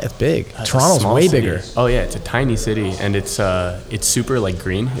 It's not that big. It's a Toronto's small way city. bigger. Oh yeah, it's a tiny city, and it's super like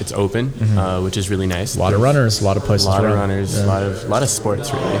green. It's open, which is really nice. A lot of runners, a lot of places. A lot of to run. runners, Yeah. a lot of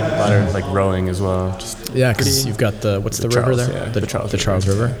sports really. A lot of like rowing as well. Just Yeah, because you've got what's the river Charles, there? yeah, the Charles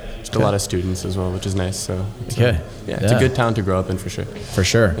River. Just a lot of students as well, which is nice. So it's Okay. yeah, it's a good town to grow up in for sure. For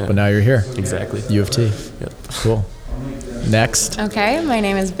sure. Yeah. But now you're here. Exactly. U of T. Yep. Cool. Next. Okay, my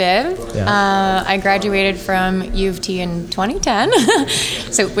name is Viv. Yeah. I graduated from U of T in 2010,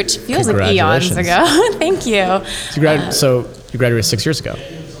 so which feels like eons Congratulations. ago. Thank you. So you graduated 6 years ago.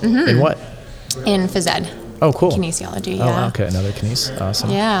 Mm-hmm. In what? In phys ed. Oh, cool. Kinesiology. Oh, Yeah. okay. Another kines. Awesome.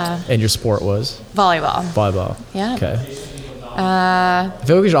 Yeah. And your sport was Volleyball. volleyball. Yeah. Okay. I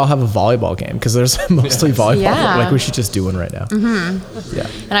feel like we should all have a volleyball game because there's mostly volleyball. Yeah. Like we should just do one right now. Mm-hmm. Yeah.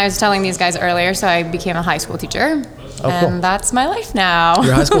 And I was telling these guys earlier, so I became a high school teacher. Oh, and cool. that's my life now.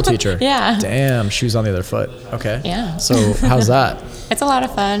 You're a high school teacher. Yeah. Damn. Shoes on the other foot. Okay. Yeah. So how's that? It's a lot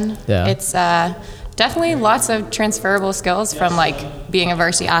of fun. Yeah. It's definitely lots of transferable skills from like being a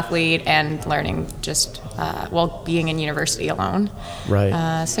varsity athlete and learning just being in university alone.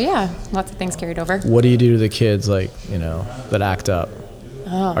 Right. So yeah, lots of things carried over. What do you do to the kids like that act up?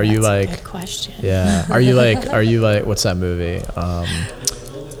 Oh, Are you that's a like? good question. Yeah. Are you like? What's that movie?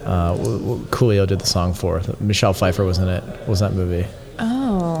 Coolio did the song for. Michelle Pfeiffer was in it. What was that movie?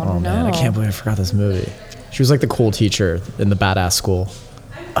 Oh, Oh no. man, I can't believe I forgot this movie. She was like the cool teacher in the badass school.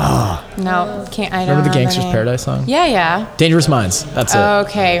 No, can't. I don't Remember the know Gangster's name. Paradise song? Yeah, yeah. Dangerous Minds. That's it.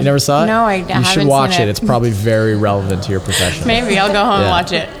 Okay. You never saw it? No, I You haven't should watch seen it. it. It's probably very relevant to your profession. Maybe I'll go home and Yeah.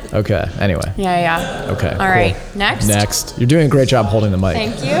 watch it. Okay. Anyway. Yeah, yeah. Okay. All cool. right. Next. Next. You're doing a great job holding the mic.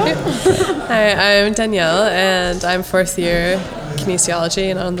 Thank you. Hi, I'm Danielle, and I'm fourth year kinesiology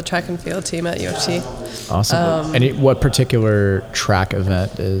and on the track and field team at U of T. Awesome. And what particular track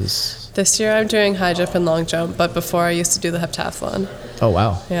event is? This year I'm doing high jump and long jump, but before I used to do the heptathlon. Oh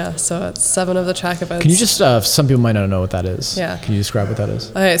wow. Yeah, so it's 7 of the track events. Can you just? Some people might not know what that is. Yeah. Can you describe what that is?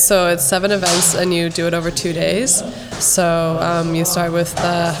 Okay, so it's 7 events and you do it over 2 days. So you start with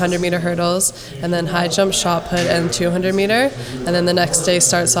the 100-meter hurdles, and then high jump, shot put, and 200-meter. And then the next day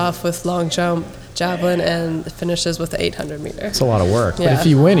starts off with long jump, javelin, and finishes with the 800-meter. It's a lot of work. But Yeah. if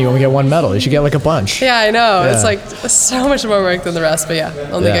you win, you only get one medal. You should get like a bunch. Yeah, I know. Yeah. It's like so much more work than the rest, but yeah,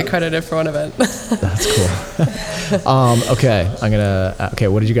 only Yeah. get credited for one event. That's cool. Okay, okay,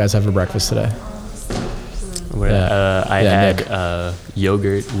 what did you guys have for breakfast today? Where Yeah. I Yeah, had Nick.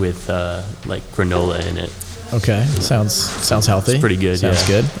 yogurt with like granola in it. Okay, sounds healthy. It's pretty good. Sounds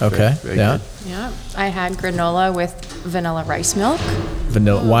yeah. good. Okay, Very yeah. good. Yeah, I had granola with vanilla rice milk.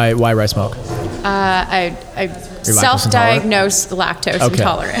 Vanilla. Why rice milk? I lactose self-diagnosed lactose Okay.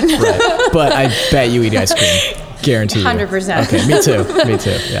 intolerant. Right. But I bet you eat ice cream. Guarantee you. 100%. Okay, me too. Me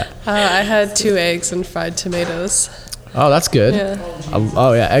too. Yeah. I had 2 eggs and fried tomatoes. Oh, that's good. Yeah.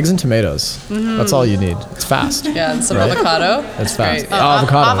 Oh yeah, eggs and tomatoes. That's all you need. It's fast. Yeah, and some Right? avocado. It's It's fast. great. Oh,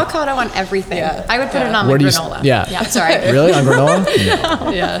 avocado. Avocado on everything. Yeah. I would put it on Where my do you? granola. Yeah. Sorry. Really on granola?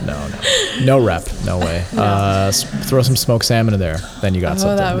 No. Yeah. No rep. No way. Throw some smoked salmon in there. Then you got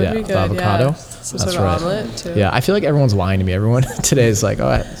something. that would yeah. be good. The avocado. Yeah. Some sort of omelet too. Yeah, I feel like everyone's lying to me. Everyone today is like,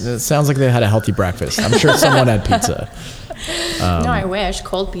 oh, it sounds like they had a healthy breakfast. I'm sure someone had pizza. No, I wish.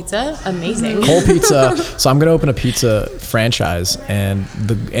 Cold pizza, amazing. Cold pizza. So I'm gonna open a pizza franchise, and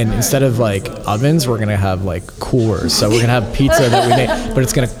instead of like ovens, we're gonna have like coolers. So we're gonna have pizza that we make, but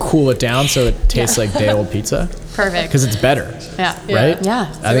it's gonna cool it down so it tastes like day old pizza. Perfect. Because it's better, Yeah. right?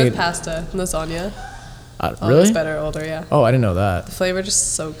 Yeah. I think. Pasta, lasagna. Really? Always better older, yeah. Oh, I didn't know that. The flavor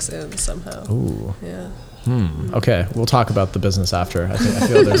just soaks in somehow. Ooh. Yeah. Okay, we'll talk about the business after. I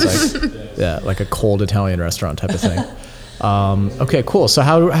feel there's like a cold Italian restaurant type of thing. Okay, cool. So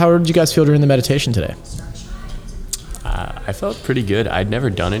how did you guys feel during the meditation today? I felt pretty good. I'd never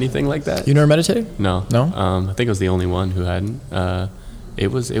done anything like that. You never meditated? No. No? I think I was the only one who hadn't.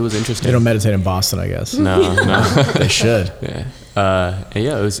 It was interesting. They don't meditate in Boston, I guess. No. They should. Yeah. And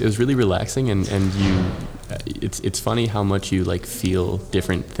yeah, it was really relaxing, and you. It's funny how much you like feel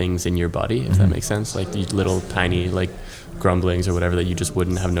different things in your body, if that makes sense. Like these little tiny like grumblings or whatever that you just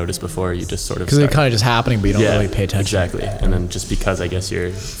wouldn't have noticed before. You just sort of Because they're kind of just happening, but you don't really pay attention. Exactly. And then just because I guess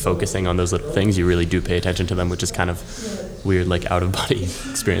you're focusing on those little things, you really do pay attention to them, which is kind of weird, like out of body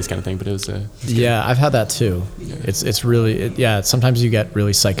experience kind of thing. But it was. Yeah, I've had that too. It's really sometimes you get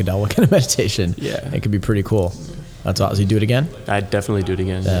really psychedelic in a meditation. Yeah. It can be pretty cool. That's awesome. You do it again? I'd definitely do it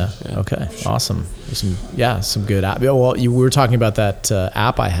again. Yeah. Okay. Awesome. Some good app. Well, we were talking about that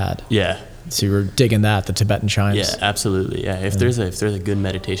app I had. Yeah. So you were digging that, the Tibetan chimes. Yeah, absolutely. Yeah. If there's a good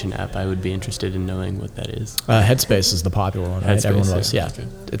meditation app, I would be interested in knowing what that is. Headspace is the popular one, right? Headspace, Everyone loves. Yeah. Okay.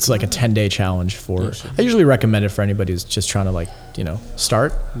 It's like a 10-day challenge for. Yeah, sure. I usually recommend it for anybody who's just trying to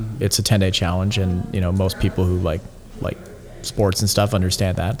start. Mm-hmm. It's a 10-day challenge, and most people who like sports and stuff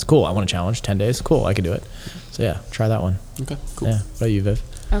understand that. It's cool. I want a challenge. 10 days. Cool. I can do it. So yeah, try that one. Okay. Cool. Yeah. What about you, Viv?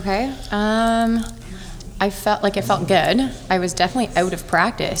 Okay. I felt like it felt good. I was definitely out of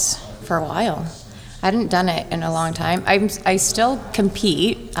practice for a while. I hadn't done it in a long time. I still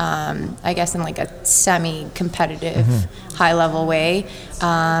compete, I guess in like a semi-competitive, high-level way.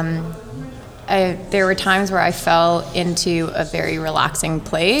 There were times where I fell into a very relaxing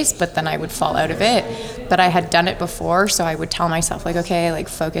place, but then I would fall out of it. But I had done it before, so I would tell myself, like, okay, like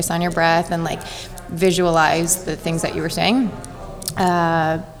focus on your breath and like visualize the things that you were saying.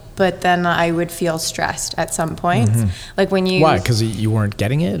 But then I would feel stressed at some points. Like when you... Why? Because you weren't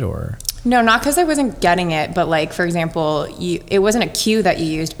getting it, or... No, not because I wasn't getting it, but like, for example, it wasn't a cue that you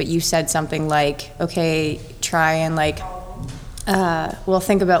used, but you said something like, okay, try and like...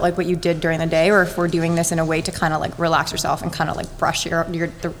 think about like what you did during the day, or if we're doing this in a way to kind of like relax yourself and kind of like brush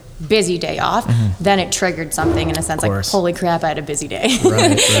the busy day off, then it triggered something in a sense, like, holy crap, I had a busy day.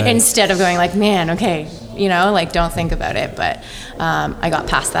 Right. Instead of going like, man, okay, like don't think about it. But I got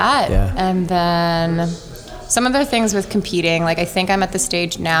past that. Yeah. And then some other things with competing, like I think I'm at the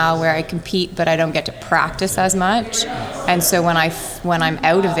stage now where I compete, but I don't get to practice as much. And so when I'm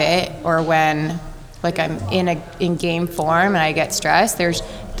out of it, or when like I'm in game form and I get stressed,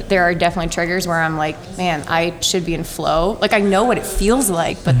 there are definitely triggers where I'm like, man, I should be in flow. Like I know what it feels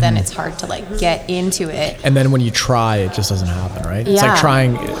like, but then it's hard to like get into it. And then when you try, it just doesn't happen, right? It's like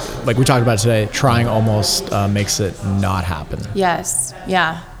trying, like we talked about today, trying almost makes it not happen. Yes.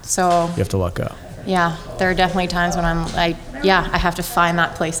 Yeah. So You have to let go. yeah, there are definitely times when I have to find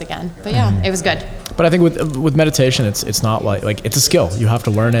that place again. But yeah, it was good. But I think with meditation, it's not like it's a skill. You have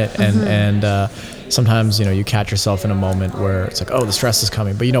to learn it, and sometimes you catch yourself in a moment where it's like, oh, the stress is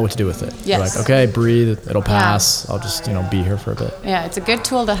coming, but you know what to do with it. Yes. You're like, okay, breathe, it'll pass. I'll just be here for a bit. Yeah, it's a good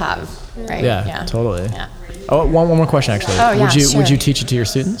tool to have, right? Yeah, totally. Yeah. Oh, one more question actually. Oh, yeah, would you sure. teach it to your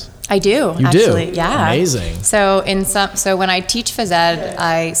students? I do. You actually. do? Yeah. Amazing. So when I teach phys ed,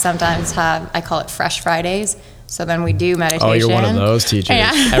 I sometimes I call it Fresh Fridays. So then we do meditation. Oh, you're one of those teachers.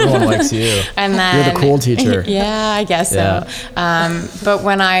 Yeah. Everyone likes you. And then You're the cool teacher. Yeah, I guess Yeah. so. But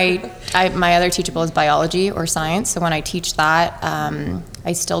when my other teachable is biology or science. So when I teach that,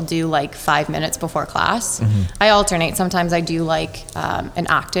 I still do like 5 minutes before class. I alternate. Sometimes I do like an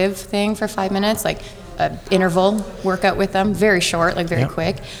active thing for 5 minutes, like an interval workout with them, very short, like very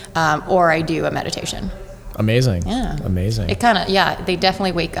quick, or I do a meditation. Amazing. Yeah. Amazing. It kind of, they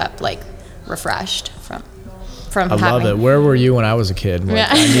definitely wake up like refreshed from I having. love it. Where were you when I was a kid? Like, Yeah.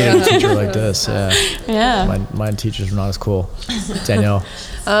 I needed a teacher like this. Yeah. Yeah. My teachers were not as cool. Danielle.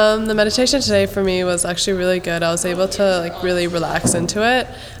 The meditation today for me was actually really good. I was able to like really relax into it.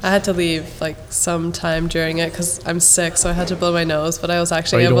 I had to leave like some time during it because I'm sick, so I had to blow my nose. But I was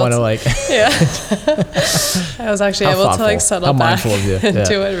actually you able don't want to like. yeah. I was actually How able to thoughtful. like settle How back mindful of you. Yeah.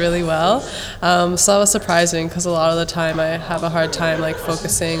 into it really well. So that was surprising because a lot of the time I have a hard time like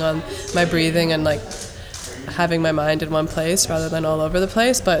focusing on my breathing and like having my mind in one place rather than all over the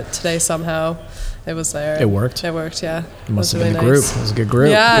place. But today somehow it was there. It worked? It worked, yeah. It must have really been a group. nice. It was a good group.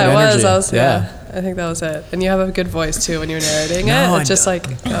 Yeah, Good it energy. was. Yeah. I think that was it. And you have a good voice too when you're narrating No, it. It's just like,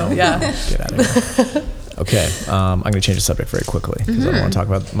 yeah. Get out of here. Okay, I'm going to change the subject very quickly because I don't want to talk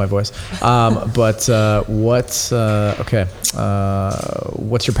about my voice. What's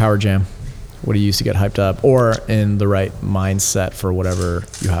your power jam? What do you use to get hyped up or in the right mindset for whatever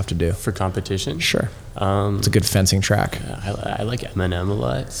you have to do? For competition? Sure. It's a good fencing track. I like Eminem a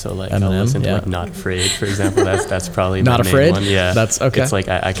lot, so like Eminem, I'll listen to yeah. like Not Afraid, for example. That's probably Not my main Afraid? one. Yeah, That's okay. It's like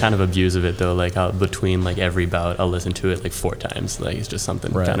I kind of abuse of it though. Like between like every bout, I'll listen to it like 4 times. Like it's just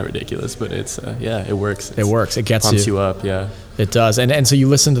something Right. kind of ridiculous, but it's it works. It works. It gets pumps you. you up. Yeah, It does. And so you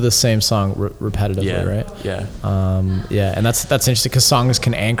listen to the same song repetitively, yeah, right? Yeah. Yeah, and that's interesting because songs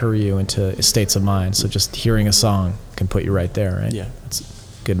can anchor you into states of mind. So just hearing a song can put you right there, right? Yeah. That's a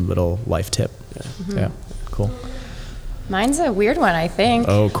good little life tip. Yeah, cool. Mine's a weird one, I think.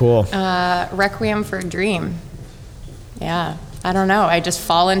 Oh, cool. Requiem for a Dream. Yeah. I don't know. I just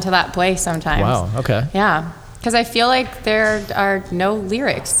fall into that place sometimes. Wow, okay. Yeah. Because I feel like there are no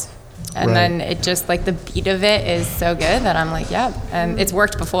lyrics. And Right. then it just, like, the beat of it is so good that I'm like, yeah. And it's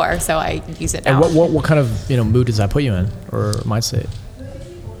worked before, so I use it now. And what kind of mood does that put you in, or mindset?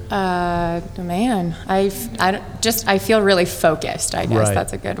 Man, I feel really focused, I guess Right.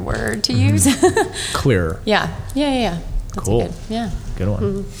 that's a good word to use. Clearer. Yeah. That's Cool. good. Yeah. Good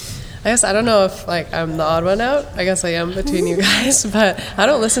one. I guess I don't know if like I'm the odd one out. I guess I am between you guys, but I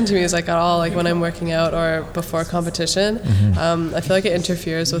don't listen to music at all. Like when I'm working out or before competition, I feel like it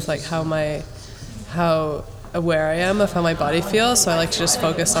interferes with like how aware I am of how my body feels. So I like to just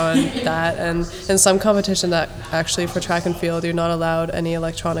focus on that. And in some competition, that actually for track and field, you're not allowed any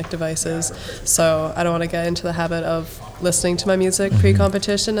electronic devices. So I don't want to get into the habit of listening to my music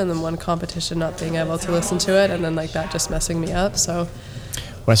pre-competition, and then one competition not being able to listen to it, and then like that just messing me up. So.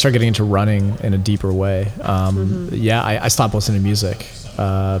 When I started getting into running in a deeper way, I stopped listening to music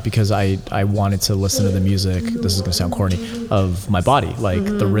because I wanted to listen to the music, this is going to sound corny, of my body, like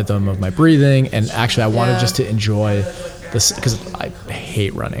the rhythm of my breathing. And actually I wanted just to enjoy this because I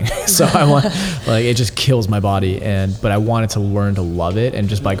hate running. So I want, like, it just kills my body. But I wanted to learn to love it. And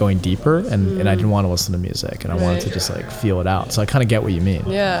just by going deeper and I didn't want to listen to music and I wanted to just like feel it out. So I kind of get what you mean.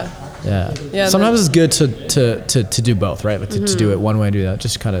 Yeah. Sometimes it's good to do both, right? Like to do it one way and do that,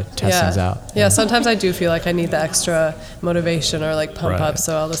 just kind of test things out. Yeah, sometimes I do feel like I need the extra motivation or like pump Right. up,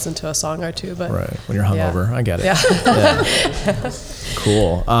 so I'll listen to a song or two. But Right, when you're hungover, I get it. Yeah.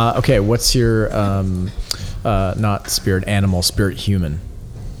 Cool. Okay, what's your not spirit animal, spirit human?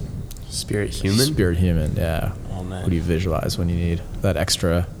 Spirit human? Spirit human, yeah. Oh man. What do you visualize when you need that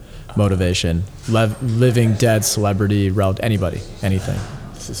extra motivation? Living, dead, celebrity, anybody, anything.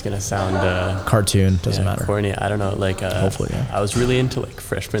 This is gonna sound cartoon, doesn't matter. Corny. I don't know. Like hopefully, yeah. I was really into like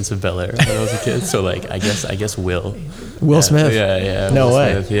Fresh Prince of Bel-Air when I was a kid. So like I guess Will. Will Smith. Yeah. No Will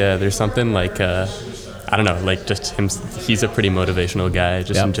way. Smith. Yeah. There's something like I don't know. Like just him. He's a pretty motivational guy,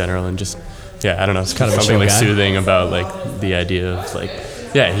 just in general, and just I don't know. It's kind of a something chill like guy. soothing about like the idea of like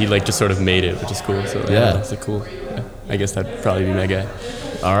he like just sort of made it, which is cool. So it's a cool. Yeah, I guess that'd probably be my guy.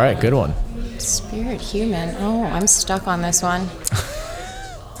 All right, good one. Spirit human. Oh, I'm stuck on this one.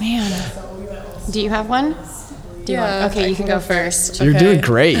 Man, do you have one? Do you want? Okay, you can go first. You're doing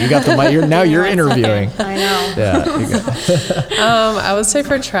great. You got the mic. You're interviewing. I know. Yeah. You go. I would say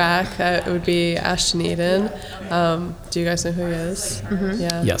for track, it would be Ashton Eden. Do you guys know who he is?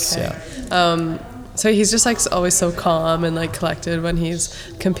 Yeah. Yes. Okay. Yeah. So he's just like always so calm and like collected when he's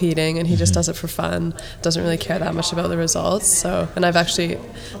competing, and he just does it for fun. Doesn't really care that much about the results. So, and I've actually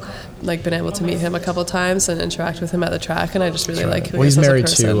like been able to meet him a couple times and interact with him at the track, and I just really like who he is he's as a married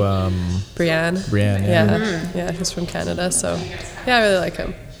person. to Brianne. Brianne. Yeah. Yeah, he's from Canada, so yeah, I really like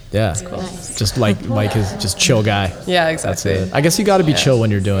him. Yeah. Cool. Just like Mike is just chill guy. Yeah, exactly. That's it. I guess you got to be chill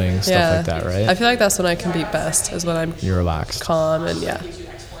when you're doing stuff like that, right? I feel like that's when I compete best, is when I'm You're relaxed. calm and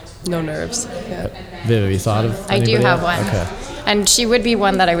no nerves. Yeah. Viv, have you thought of I do anybody have else? one. Okay. And she would be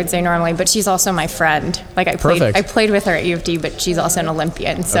one that I would say normally, but she's also my friend. Like I played with her at U of D, but she's also an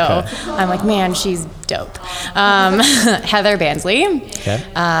Olympian. So I'm like, man, she's dope. Heather Bansley.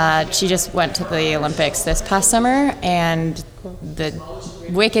 Okay. She just went to the Olympics this past summer, and the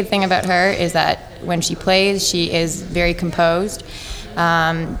wicked thing about her is that when she plays, she is very composed,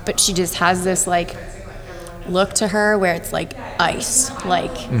 but she just has this like look to her where it's like ice,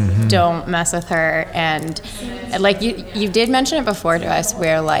 like don't mess with her. And like you did mention it before to us,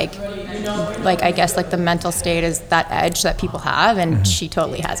 where like I guess like the mental state is that edge that people have, and she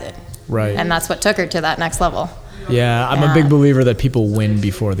totally has it, Right. and that's what took her to that next level. Yeah, I'm a big believer that people win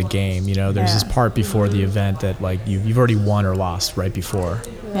before the game. You know, there's this part before the event that like you've already won or lost right before.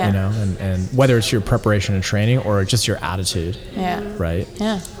 Yeah. You know, and whether it's your preparation and training or just your attitude. Yeah. Right.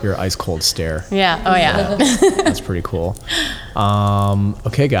 Yeah. Your ice cold stare. Yeah. Oh yeah. That's pretty cool.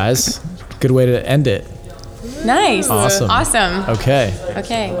 Okay, guys, good way to end it. Nice. Awesome. Okay.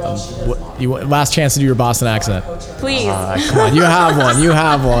 Last chance to do your Boston accent. Please. Come on, you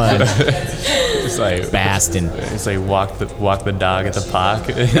have one. It's like Boston. It's like walk the dog at the park.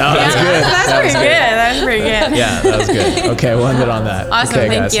 That's good. That's pretty good. Yeah, that was good. Okay, we'll end it on that. Awesome, okay,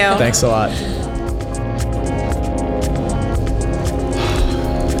 thank guys. you. Thanks a lot.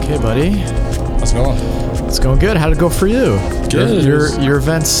 Okay, buddy. How's it going? It's going good. How'd it go for you? Good. Your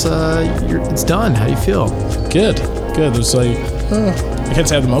event's it's done. How do you feel? Good. There's like, I can't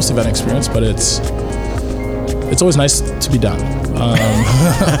say I have the most event experience, but it's always nice to be done.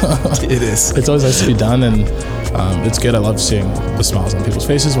 It is. It's always nice to be done, and it's good. I love seeing the smiles on people's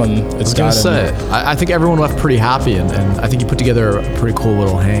faces when it's done. I think everyone left pretty happy, and I think you put together a pretty cool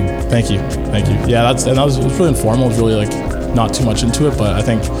little hang. Thank you. Yeah, it was really informal. It was really like not too much into it, but I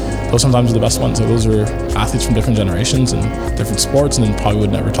think those sometimes are the best ones. So those are athletes from different generations and different sports, and then probably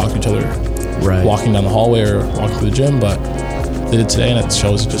would never talk to each other walking down the hallway or walking through the gym, but they did today, and it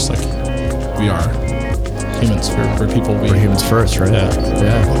shows just like we are humans. We're people. We're humans first, right?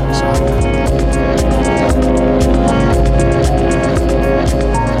 Yeah. So.